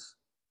knows us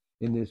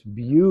in this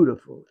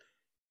beautiful,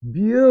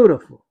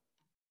 beautiful,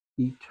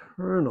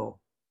 eternal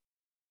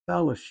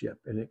fellowship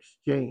and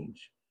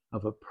exchange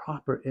of a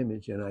proper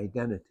image and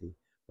identity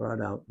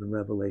brought out in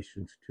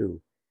Revelations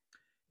 2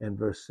 and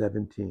verse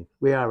 17.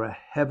 We are a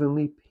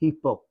heavenly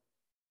people.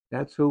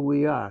 That's who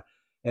we are.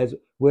 As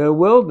we're a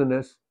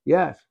wilderness,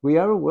 yes, we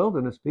are a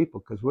wilderness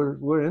people because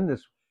we're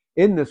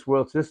in this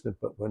world system,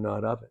 but we're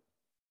not of it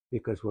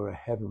because we're a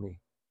heavenly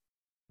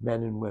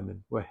men and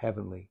women. We're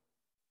heavenly.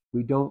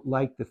 We don't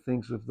like the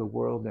things of the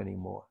world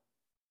anymore.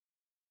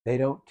 They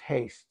don't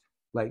taste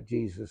like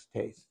Jesus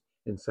tastes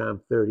in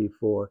Psalm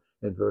 34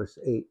 and verse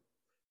 8.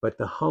 But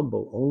the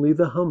humble, only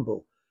the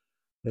humble.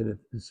 And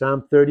in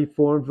Psalm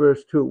 34 and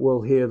verse 2,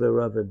 will hear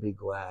thereof and be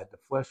glad. The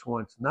flesh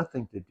wants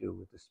nothing to do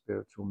with the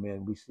spiritual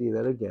man. We see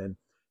that again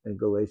in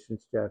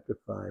Galatians chapter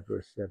 5,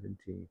 verse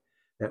 17.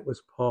 That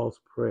was Paul's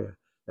prayer,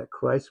 that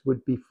Christ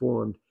would be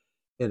formed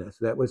in us.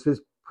 That was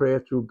his prayer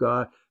through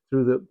God,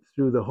 through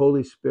the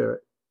Holy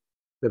Spirit.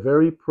 The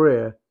very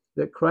prayer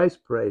that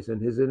Christ prays in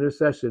his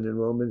intercession in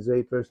Romans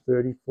 8, verse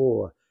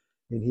 34,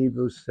 in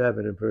Hebrews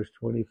 7 and verse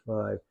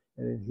 25,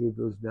 and in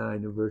Hebrews 9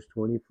 and verse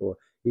 24.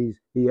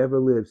 He ever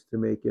lives to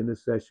make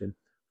intercession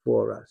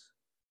for us.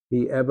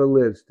 He ever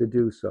lives to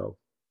do so.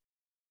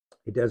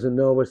 He doesn't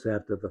know us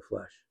after the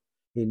flesh.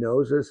 He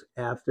knows us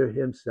after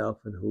himself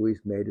and who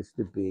he's made us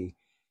to be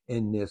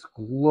in this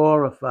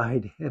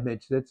glorified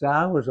image that's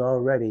ours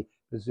already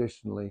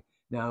positionally.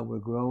 Now we're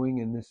growing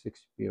in this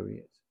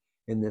experience,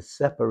 in this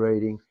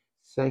separating,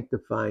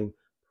 sanctifying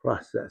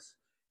process.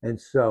 And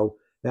so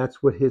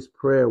that's what his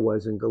prayer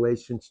was in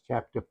Galatians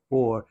chapter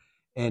 4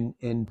 and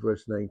in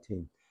verse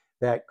 19,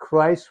 that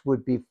Christ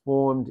would be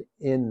formed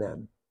in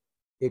them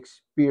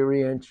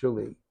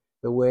experientially,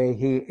 the way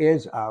he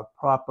is our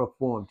proper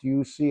form. Do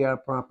you see our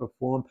proper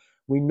form?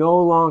 We no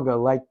longer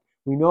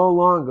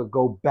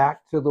go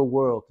back to the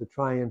world to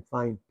try and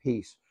find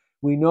peace.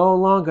 We no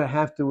longer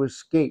have to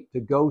escape to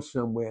go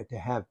somewhere to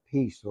have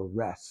peace or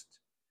rest.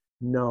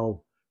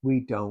 No, we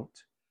don't.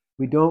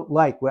 We don't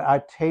like where our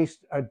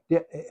tastes are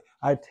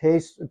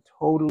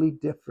totally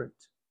different.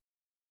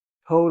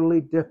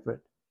 Totally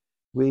different.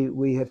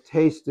 We have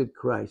tasted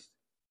Christ.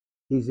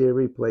 He's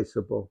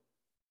irreplaceable.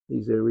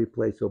 He's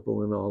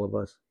irreplaceable in all of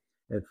us.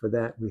 And for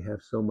that, we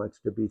have so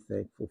much to be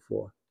thankful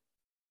for.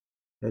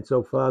 And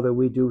so, Father,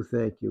 we do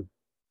thank you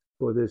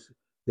for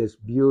this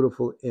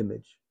beautiful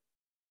image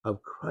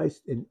of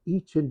Christ in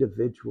each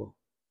individual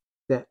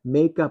that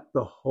make up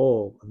the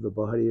whole of the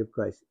body of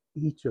Christ.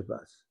 Each of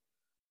us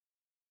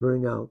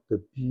bring out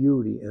the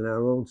beauty in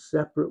our own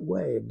separate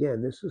way.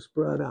 Again, this is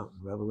brought out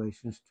in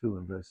Revelations 2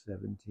 and verse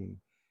 17.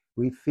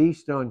 We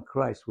feast on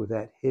Christ with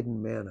that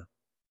hidden manna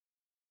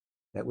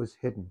that was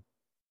hidden.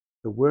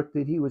 The work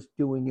that he was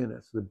doing in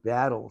us, the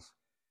battles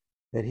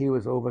that he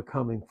was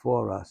overcoming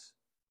for us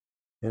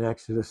in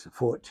Exodus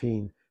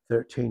 14,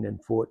 13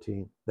 and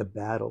 14, the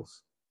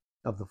battles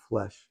of the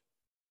flesh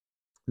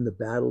and the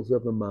battles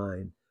of the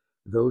mind,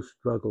 those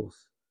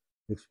struggles,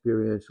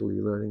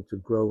 experientially learning to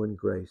grow in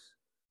grace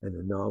and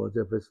the knowledge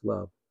of his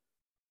love.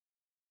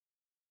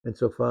 And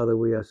so, Father,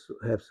 we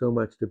have so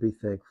much to be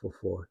thankful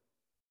for.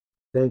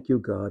 Thank you,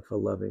 God, for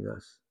loving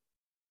us,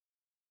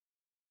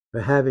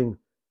 for having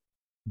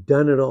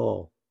done it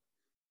all,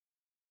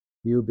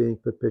 you being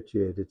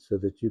propitiated so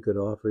that you could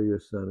offer your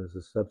Son as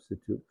a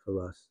substitute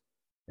for us,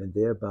 and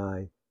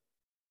thereby,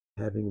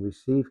 having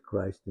received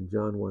Christ in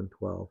John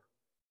 1:12,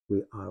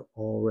 we are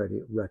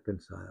already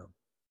reconciled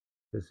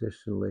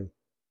positionally.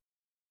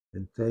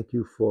 And thank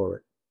you for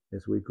it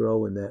as we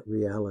grow in that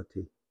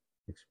reality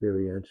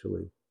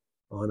experientially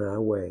on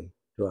our way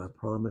to our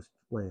promised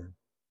land,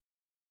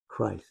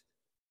 Christ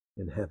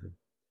in heaven.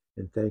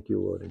 And thank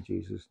you, Lord, in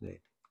Jesus' name.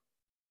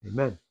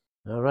 Amen.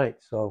 All right,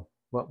 so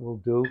what we'll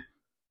do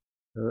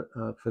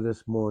for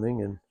this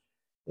morning and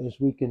is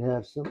we can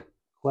have some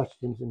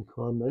questions and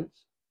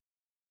comments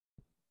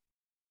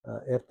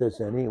if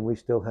there's any, and we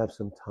still have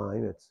some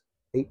time. It's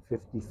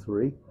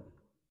 8:53.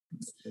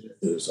 It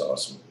is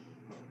awesome.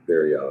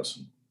 Very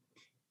awesome.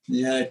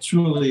 Yeah, it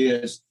truly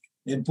is.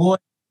 And boy,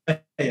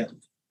 I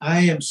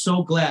am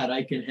so glad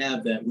I can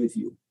have that with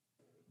you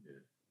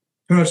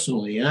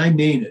personally, and I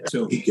mean it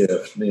too.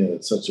 Gift, man,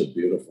 it's such a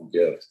beautiful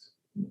gift.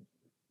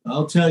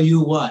 I'll tell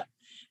you what,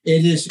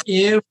 it is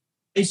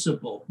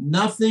irreplaceable.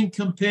 Nothing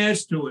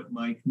compares to it,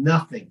 Mike.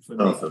 Nothing for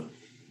me. Nothing.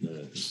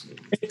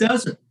 It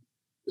doesn't.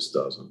 This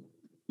doesn't.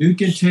 You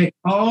can take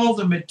all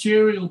the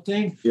material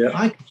things.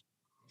 Yeah.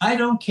 I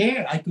don't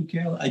care. I could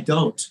care. I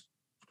don't.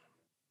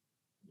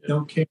 Yeah.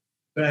 Don't care.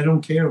 But I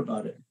don't care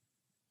about it.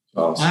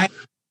 Awesome. I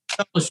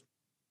fellowship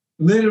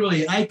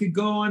Literally, I could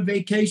go on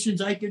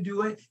vacations. I could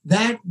do it.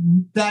 That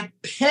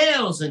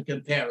pales in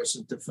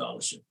comparison to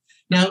fellowship.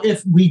 Now,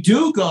 if we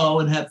do go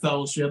and have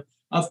fellowship,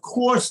 of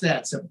course,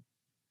 that's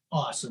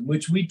awesome,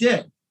 which we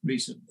did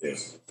recently.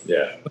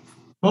 Yeah.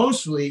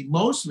 Mostly,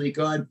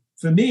 God,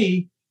 for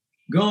me,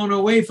 going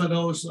away for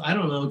those, I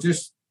don't know,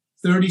 just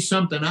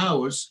 30-something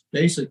hours,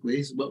 basically,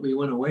 is what we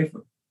went away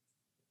for.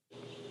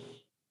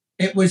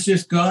 It was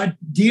just God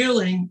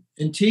dealing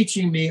and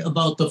teaching me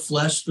about the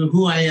flesh through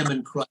who I am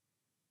in Christ.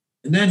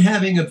 And then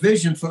having a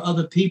vision for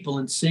other people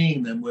and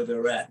seeing them where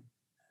they're at.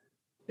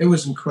 It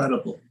was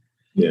incredible.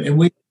 Yeah.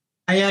 And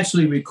I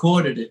actually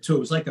recorded it too. It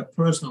was like a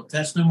personal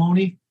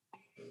testimony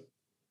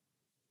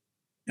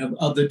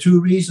of the 2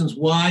 reasons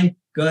why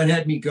God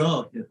had me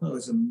go. It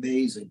was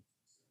amazing.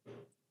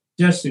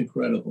 Just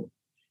incredible.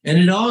 And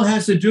it all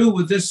has to do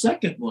with this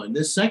second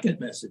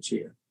message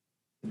here.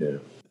 Yeah.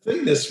 I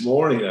think this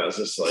morning I was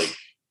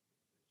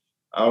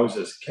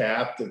just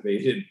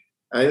captivated.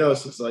 I know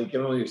it's just like,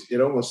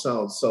 it almost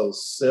sounds so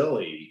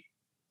silly,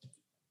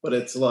 but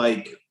it's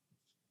like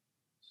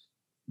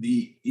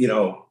the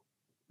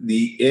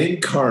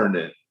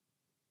incarnate,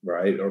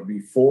 right? Or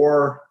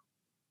before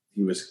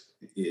he was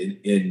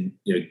in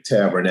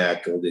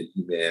tabernacled in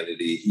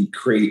humanity, he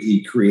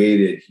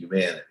created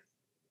humanity,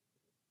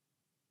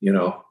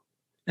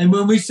 And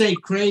when we say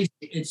crazy,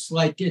 it's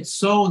like, it's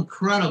so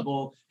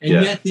incredible. And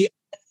yet the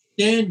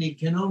understanding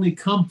can only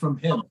come from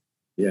him.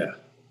 Yeah.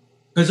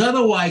 Because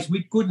otherwise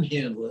we couldn't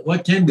handle it.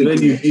 What can we do?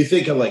 do? You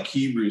think of like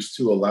Hebrews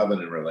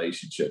 2:11 in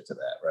relationship to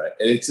that, right?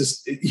 And it's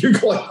just, you're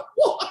going,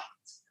 what?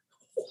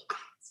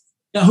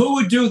 Now, who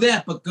would do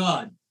that but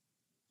God?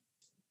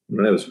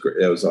 That was great.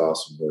 That was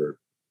awesome word.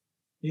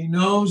 He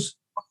knows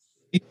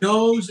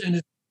and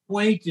is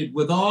acquainted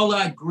with all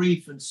our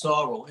grief and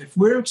sorrow. If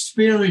we're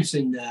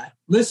experiencing that,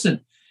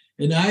 listen,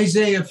 in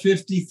Isaiah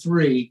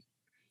 53,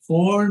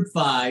 4 and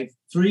 5,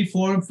 3,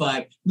 4 and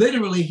 5,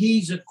 literally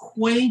he's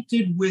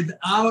acquainted with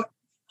our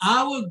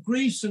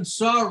griefs and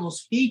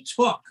sorrows he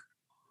took.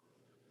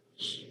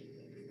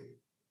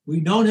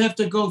 We don't have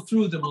to go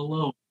through them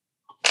alone.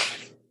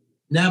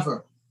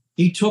 Never.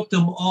 He took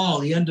them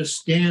all. He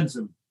understands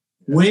them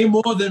way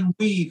more than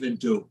we even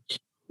do.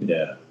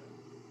 Yeah.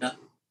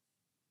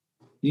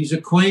 He's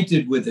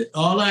acquainted with it,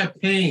 all our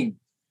pain,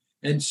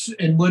 and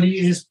what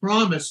he has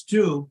promised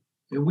too,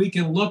 and we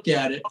can look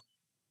at it.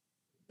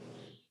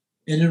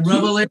 And in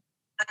Revelation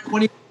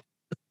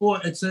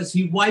 24, it says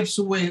he wipes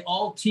away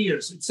all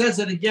tears. It says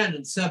it again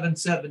in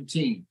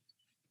 7:17.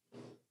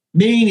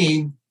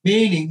 Meaning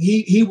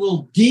he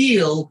will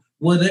deal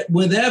with it,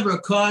 whatever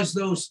caused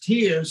those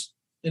tears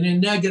in a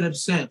negative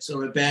sense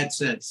or a bad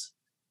sense.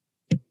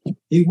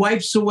 He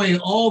wipes away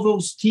all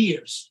those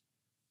tears.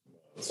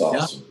 That's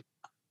awesome.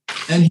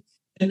 Yeah?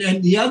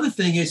 And the other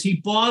thing is he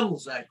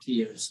bottles our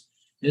tears.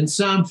 In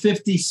Psalm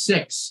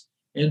 56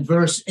 in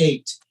verse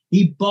 8,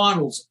 he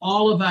bottles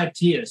all of our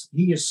tears.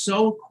 He is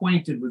so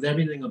acquainted with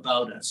everything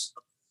about us.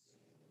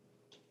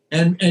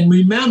 And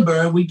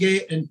remember,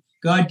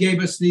 God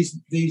gave us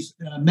these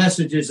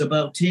messages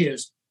about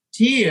tears.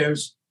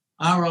 Tears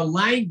are a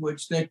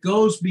language that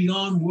goes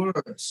beyond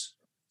words.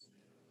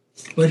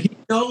 But he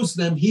knows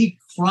them. He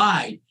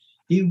cried.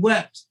 He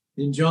wept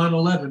in John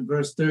 11,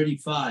 verse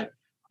 35.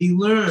 He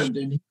learned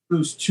in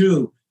Hebrews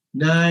 2,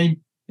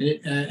 9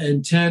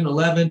 and 10,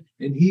 11,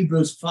 in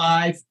Hebrews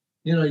 5,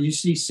 you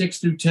see 6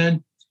 through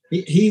 10.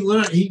 He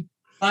learned, he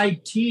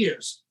cried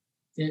tears.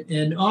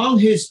 And all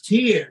his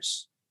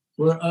tears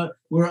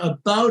were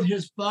about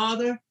his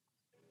Father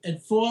and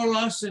for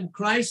us in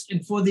Christ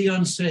and for the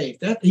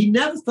unsaved. That he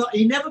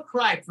never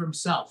cried for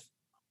himself.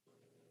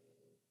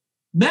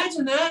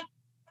 Imagine that.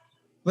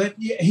 But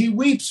he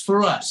weeps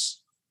for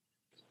us.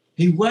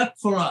 He wept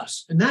for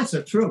us. And that's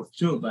the truth,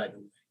 too, by the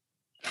way.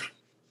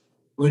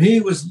 When he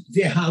was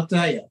there, I'll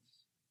tell you.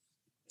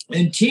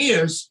 And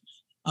tears,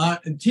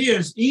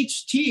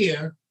 each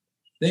tear,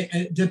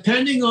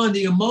 depending on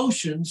the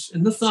emotions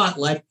and the thought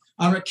life,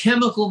 are a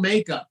chemical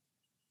makeup.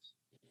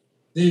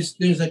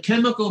 There's a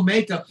chemical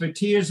makeup for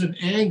tears of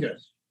anger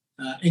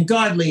and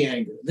godly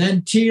anger.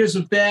 Then tears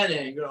of bad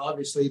anger,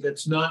 obviously,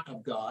 that's not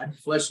of God,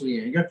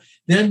 fleshly anger.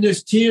 Then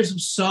there's tears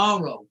of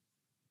sorrow.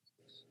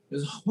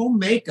 There's a whole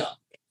makeup,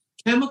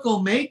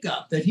 chemical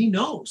makeup that he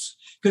knows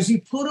because he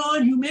put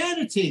on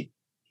humanity.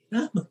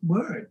 Not the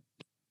word,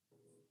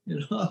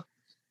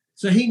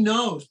 So he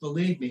knows,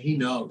 believe me, he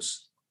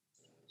knows.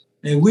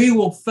 And we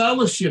will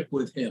fellowship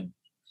with him.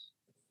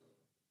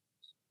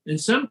 And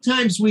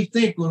sometimes we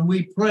think when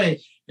we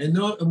pray, and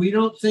we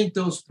don't think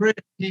those prayers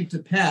came to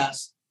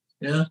pass,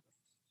 that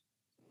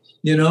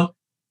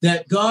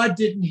God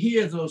didn't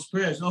hear those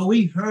prayers. Oh,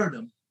 he heard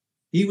them.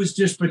 He was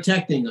just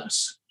protecting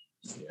us.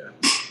 Yeah.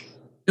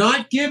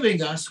 Not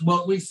giving us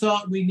what we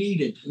thought we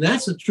needed. And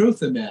that's the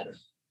truth of the matter.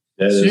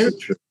 That is the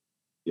truth.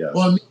 Yes.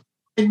 Or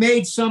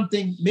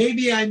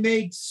maybe I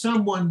made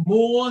someone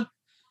more,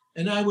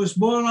 and I was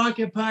more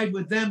occupied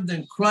with them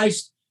than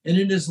Christ. And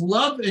in his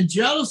love and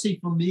jealousy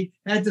for me,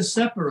 had to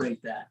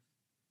separate that.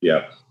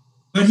 Yeah.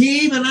 But he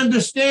even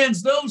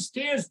understands those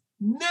tears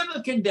never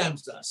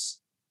condemns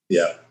us.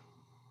 Yeah.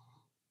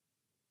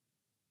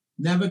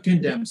 Never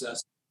condemns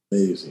us.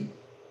 Amazing.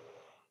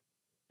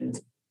 It's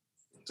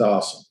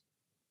awesome.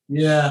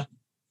 Yeah.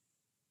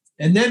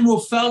 And then we'll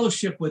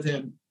fellowship with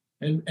him.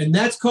 And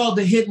that's called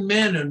the hidden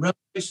manna in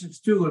Revelations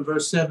 2 and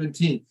verse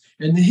 17.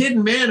 And the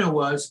hidden manna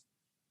was,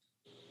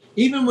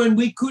 even when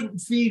we couldn't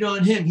feed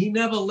on him, he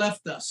never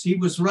left us. He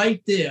was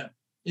right there,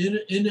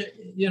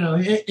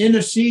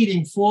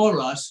 interceding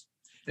for us.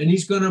 And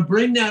he's going to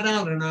bring that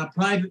out in our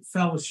private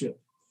fellowship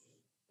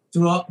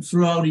throughout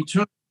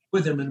eternity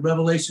with him in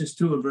Revelations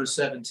 2 and verse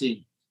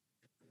 17.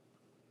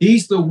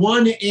 He's the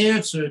one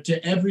answer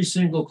to every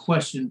single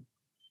question,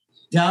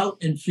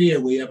 doubt, and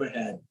fear we ever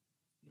had.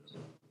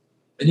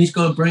 And he's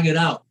going to bring it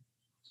out.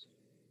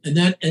 And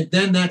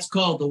then that's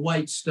called the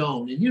white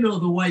stone. And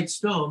the white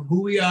stone,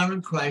 who we are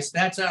in Christ,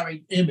 that's our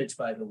image,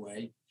 by the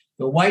way.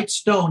 The white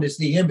stone is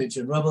the image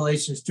in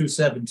Revelations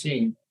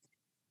 2:17.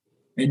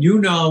 And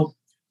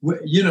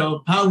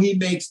how he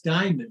makes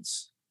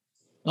diamonds.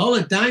 All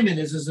a diamond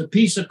is a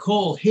piece of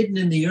coal hidden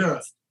in the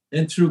earth.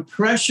 And through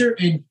pressure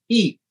and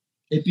heat,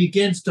 it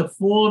begins to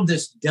form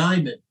this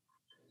diamond.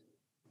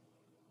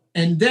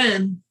 And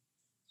then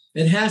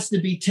it has to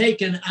be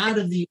taken out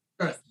of the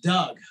earth,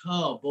 dug.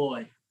 Oh,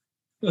 boy.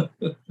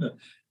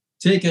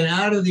 Taken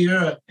out of the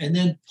earth and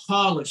then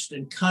polished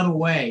and cut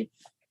away.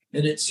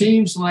 And it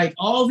seems like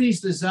all these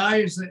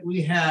desires that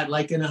we had,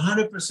 like in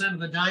 100%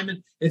 of the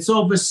diamond, it's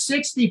over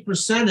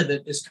 60% of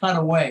it is cut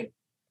away.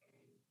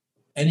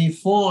 And he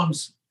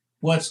forms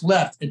what's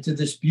left into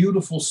this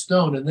beautiful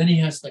stone, and then he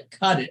has to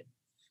cut it.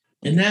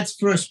 And that's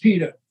 1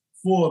 Peter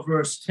 4,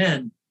 verse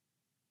 10.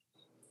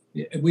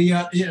 We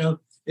are,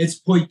 it's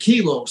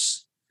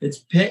poikilos.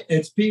 It's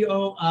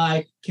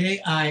Poikilos,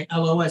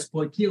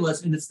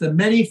 poikilos, and it's the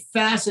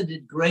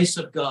many-faceted grace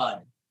of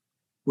God,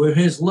 where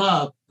his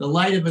love, the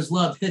light of his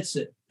love, hits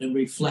it and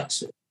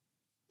reflects it.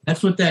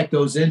 That's what that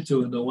goes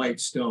into in the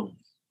white stone.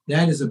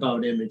 That is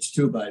about image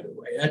too, by the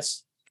way.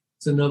 It's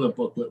another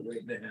booklet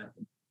waiting to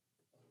happen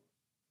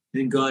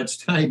in God's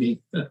timing.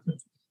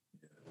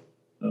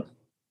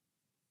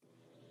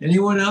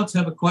 Anyone else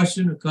have a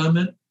question or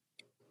comment?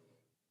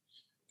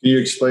 Can you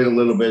explain a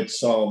little bit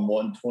Psalm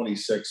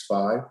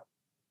 126:5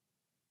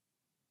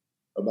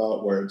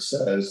 about where it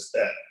says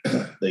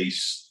that they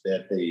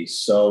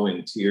sow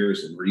in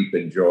tears and reap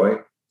in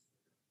joy?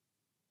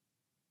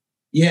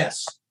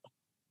 Yes.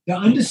 To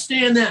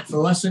understand that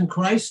for us in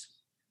Christ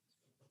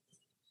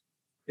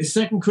is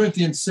 2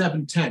 Corinthians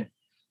 7:10.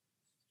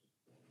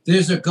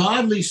 There's a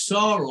godly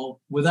sorrow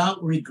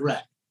without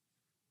regret.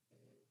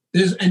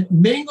 And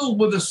mingled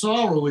with the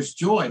sorrow is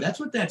joy. That's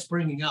what that's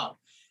bringing out.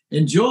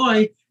 And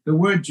joy, the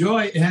word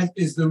joy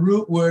is the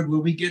root word where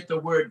we get the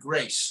word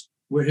grace,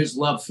 where his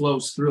love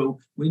flows through.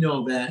 We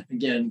know that,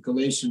 again,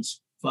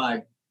 Galatians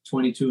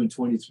 5:22 and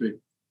 23.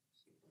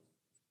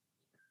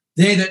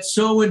 They that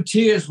sow in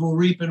tears will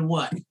reap in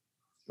what?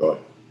 Joy.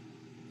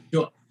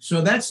 Joy.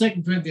 So that's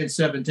 2 Corinthians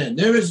 7:10.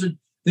 There is a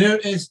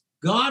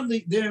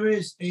godly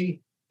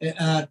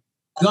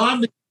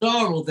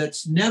sorrow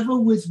that's never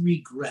with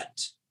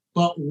regret,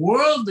 but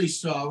worldly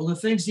sorrow, the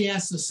things he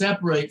has to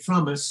separate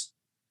from us,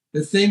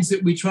 the things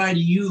that we try to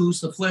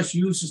use, the flesh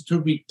uses to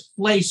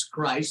replace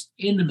Christ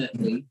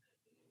intimately,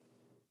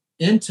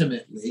 and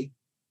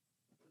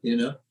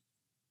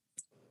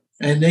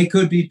they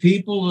could be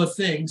people or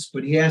things,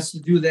 but he has to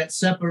do that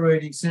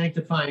separating,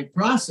 sanctifying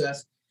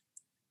process.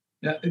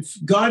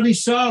 Godly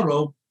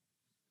sorrow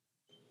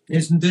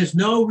there's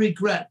no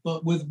regret,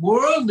 but with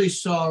worldly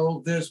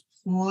sorrow, there's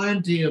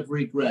plenty of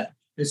regret.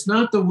 It's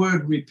not the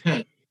word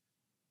repent,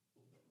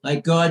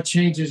 like God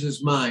changes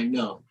his mind.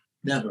 No,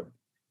 never.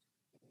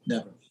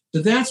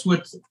 So that's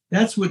what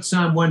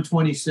Psalm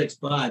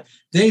 126:5.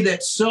 They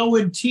that sow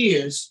in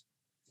tears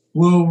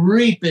will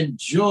reap in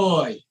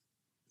joy.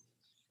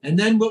 And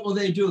then what will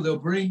they do?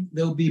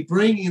 They'll be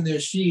bringing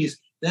their sheaves.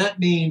 That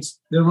means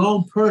their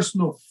own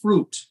personal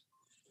fruit.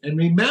 And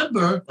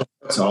remember,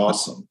 that's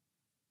awesome.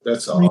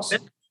 That's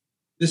awesome.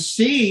 The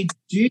seed,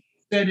 Jesus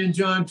said in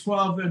John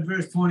 12 and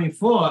verse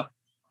 24,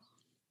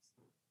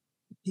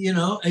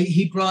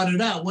 he brought it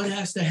out. What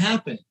has to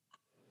happen?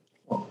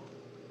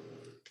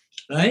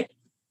 Right?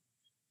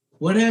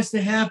 What has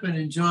to happen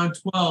in John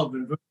 12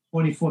 and verse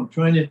 24? I'm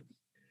trying to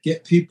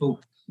get people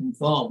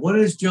involved. What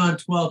is John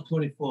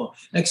 12:24?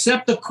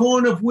 Except the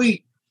corn of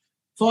wheat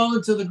fall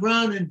into the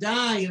ground and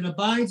die, it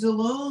abides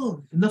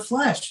alone in the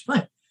flesh.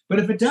 But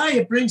if it die,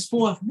 it brings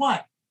forth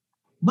what?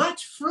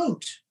 Much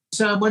fruit.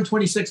 Psalm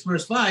 126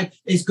 verse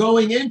 5 is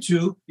going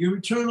into your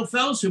eternal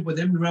fellowship with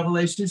him in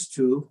Revelations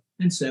 2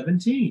 and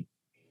 17.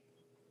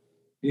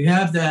 You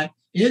have that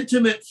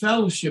intimate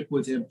fellowship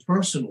with him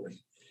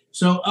personally.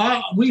 So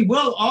we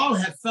will all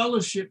have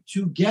fellowship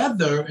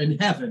together in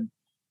heaven,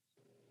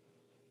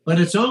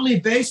 but it's only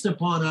based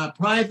upon our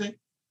private,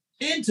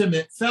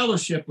 intimate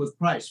fellowship with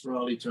Christ for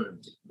all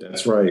eternity.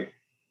 That's right.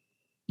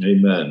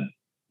 Amen.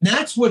 And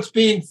that's what's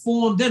being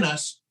formed in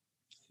us.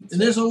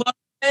 And there's a lot of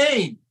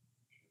pain.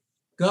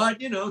 God,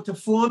 to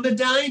form the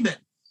diamond.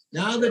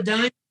 Now the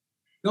diamond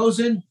goes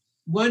in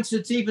once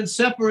it's even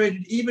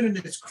separated, even in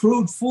its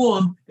crude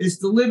form, is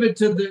delivered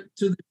to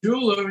the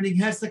jeweler, and he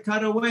has to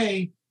cut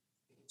away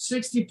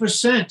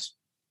 60%.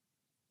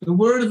 The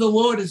word of the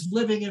Lord is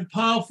living and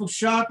powerful,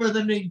 sharper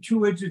than a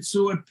two-edged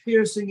sword,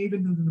 piercing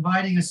even to the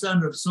dividing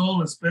asunder of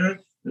soul and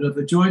spirit and of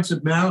the joints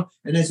of marrow,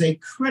 and is a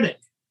critic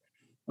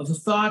of the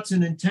thoughts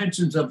and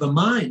intentions of the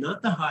mind,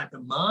 not the heart, the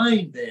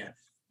mind there.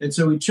 And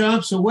so he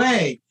chops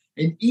away,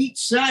 and each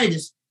side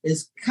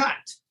is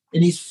cut,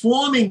 and he's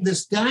forming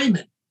this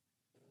diamond.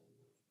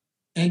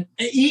 And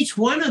each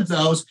one of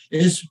those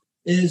is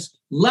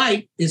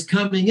light is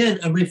coming in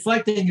and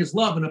reflecting his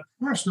love in a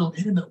personal,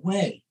 intimate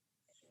way.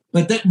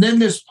 But then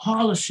there's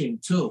polishing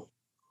too.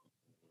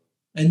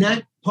 And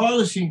that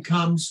polishing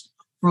comes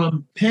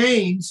from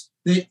pains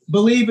that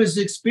believers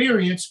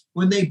experience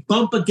when they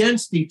bump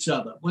against each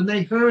other, when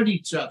they hurt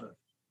each other.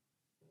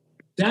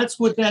 That's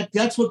what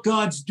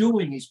God's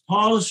doing. He's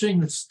polishing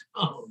the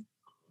stone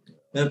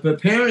and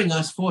preparing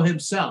us for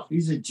himself.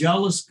 He's a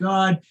jealous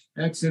God,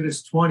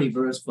 Exodus 20,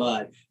 verse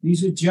 5.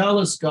 He's a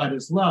jealous God,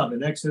 his love,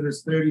 in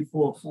Exodus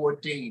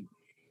 34:14.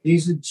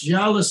 He's a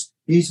jealous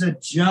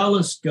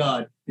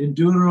God in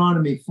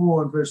Deuteronomy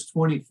 4 and verse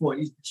 24.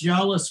 He's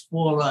jealous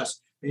for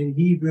us in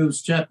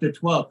Hebrews chapter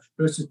 12,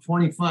 verses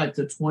 25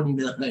 to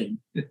 29.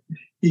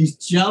 He's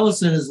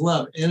jealous in his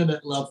love,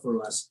 intimate love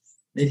for us.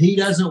 And he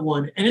doesn't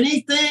want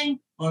anything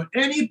or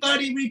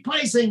anybody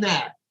replacing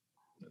that.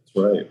 That's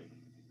right.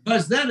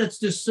 Because then it's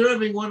just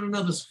serving one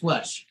another's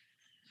flesh.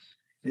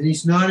 And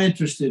he's not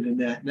interested in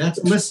that. And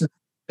listen,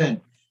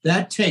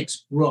 that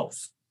takes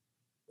growth.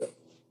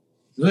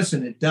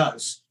 Listen, it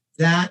does.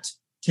 That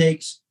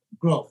takes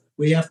growth.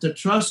 We have to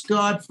trust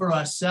God for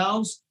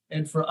ourselves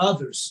and for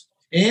others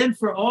and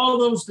for all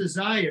those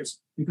desires,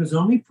 because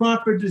only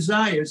proper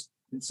desires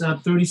in Psalm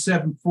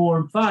 37, 4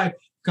 and 5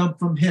 come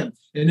from him.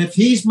 And if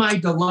he's my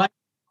delight,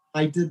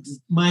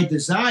 my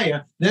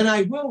desire, then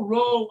I will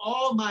roll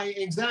all my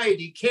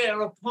anxiety,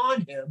 care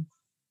upon him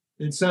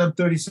in Psalm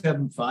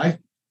 37, 5,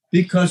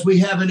 because we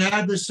have an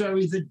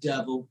adversary, the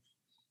devil.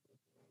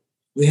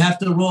 We have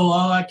to roll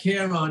all our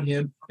care on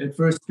him in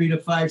 1 Peter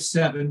 5,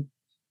 7,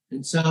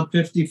 in Psalm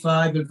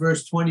 55 and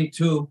verse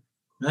 22,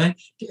 right?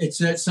 It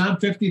says, Psalm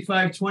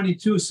 55,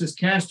 22 says,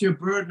 cast your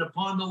burden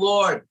upon the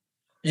Lord,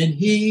 and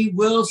he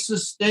will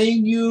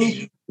sustain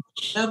you,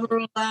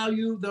 never allow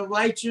you, the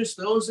righteous,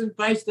 those in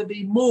Christ, to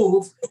be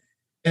moved.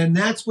 And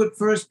that's what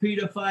 1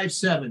 Peter 5,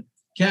 7,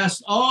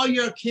 cast all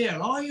your care,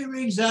 all your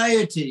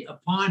anxiety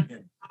upon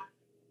him,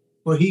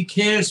 for he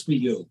cares for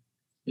you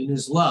in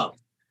his love.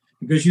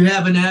 Because you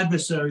have an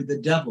adversary, the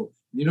devil.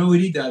 You know what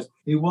he does?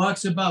 He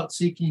walks about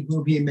seeking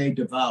whom he may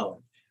devour.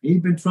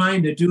 He's been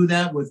trying to do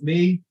that with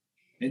me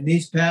in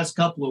these past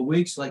couple of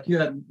weeks, like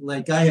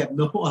I have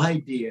no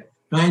idea,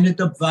 trying to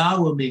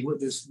devour me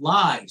with his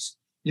lies.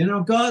 You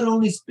know, God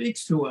only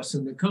speaks to us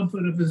in the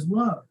comfort of his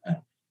love.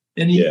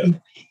 And he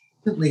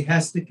constantly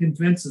has to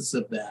convince us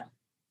of that.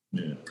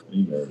 Yeah,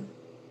 amen.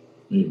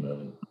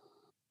 Amen.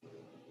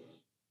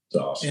 It's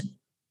awesome. And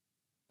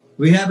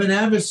we have an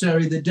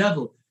adversary, the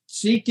devil,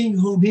 seeking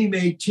whom he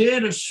may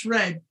tear to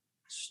shreds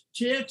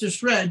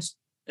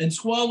and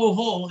swallow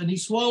whole. And he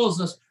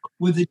swallows us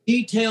with the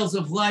details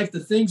of life, the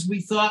things we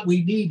thought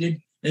we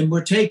needed and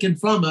were taken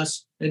from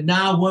us. And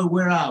now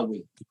where are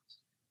we?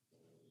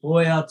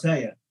 Boy, I'll tell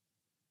you.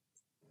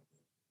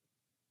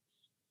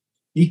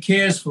 He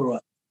cares for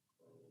us.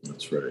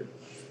 That's right.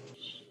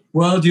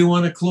 Well, do you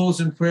want to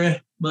close in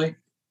prayer, Mike?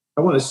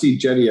 I want to see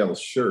Jenny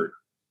L's shirt.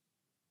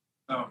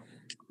 Oh.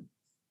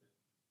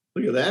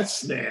 Look at that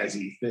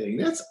snazzy thing.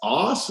 That's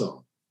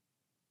awesome.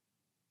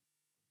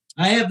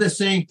 I have the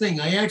same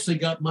thing. I actually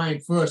got mine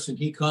first, and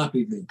he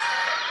copied me.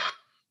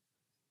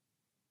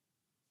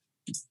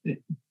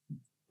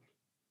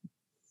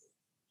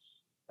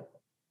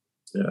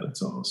 Yeah,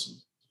 that's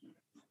awesome.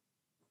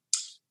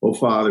 Oh,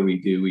 Father,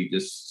 we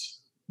just...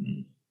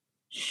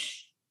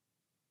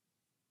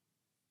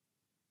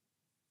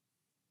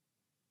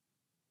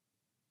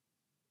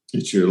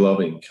 It's your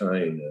loving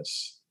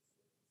kindness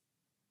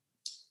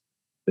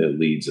that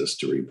leads us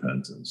to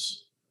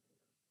repentance,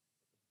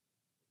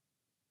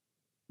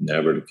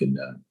 never to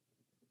condemn,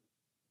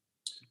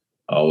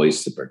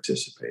 always to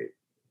participate.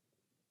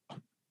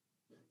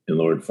 And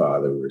Lord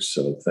Father, we're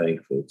so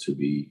thankful to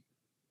be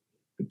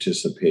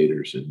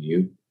participators in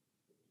you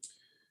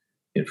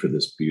and for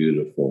this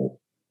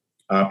beautiful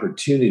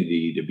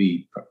opportunity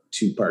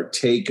to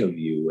partake of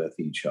you with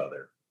each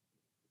other.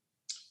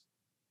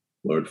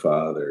 Lord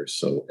Father,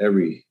 so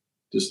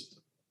just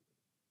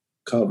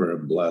cover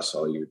and bless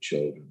all your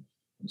children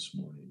this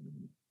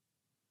morning.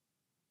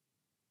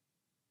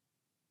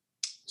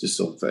 Just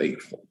so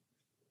thankful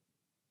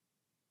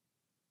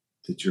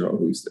that you're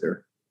always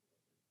there.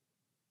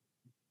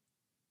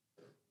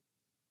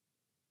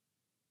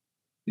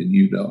 And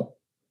you know.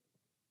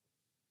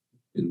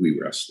 And we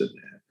rest in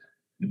that.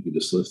 And we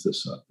just lift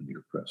this up in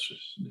your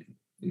precious name.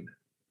 Amen.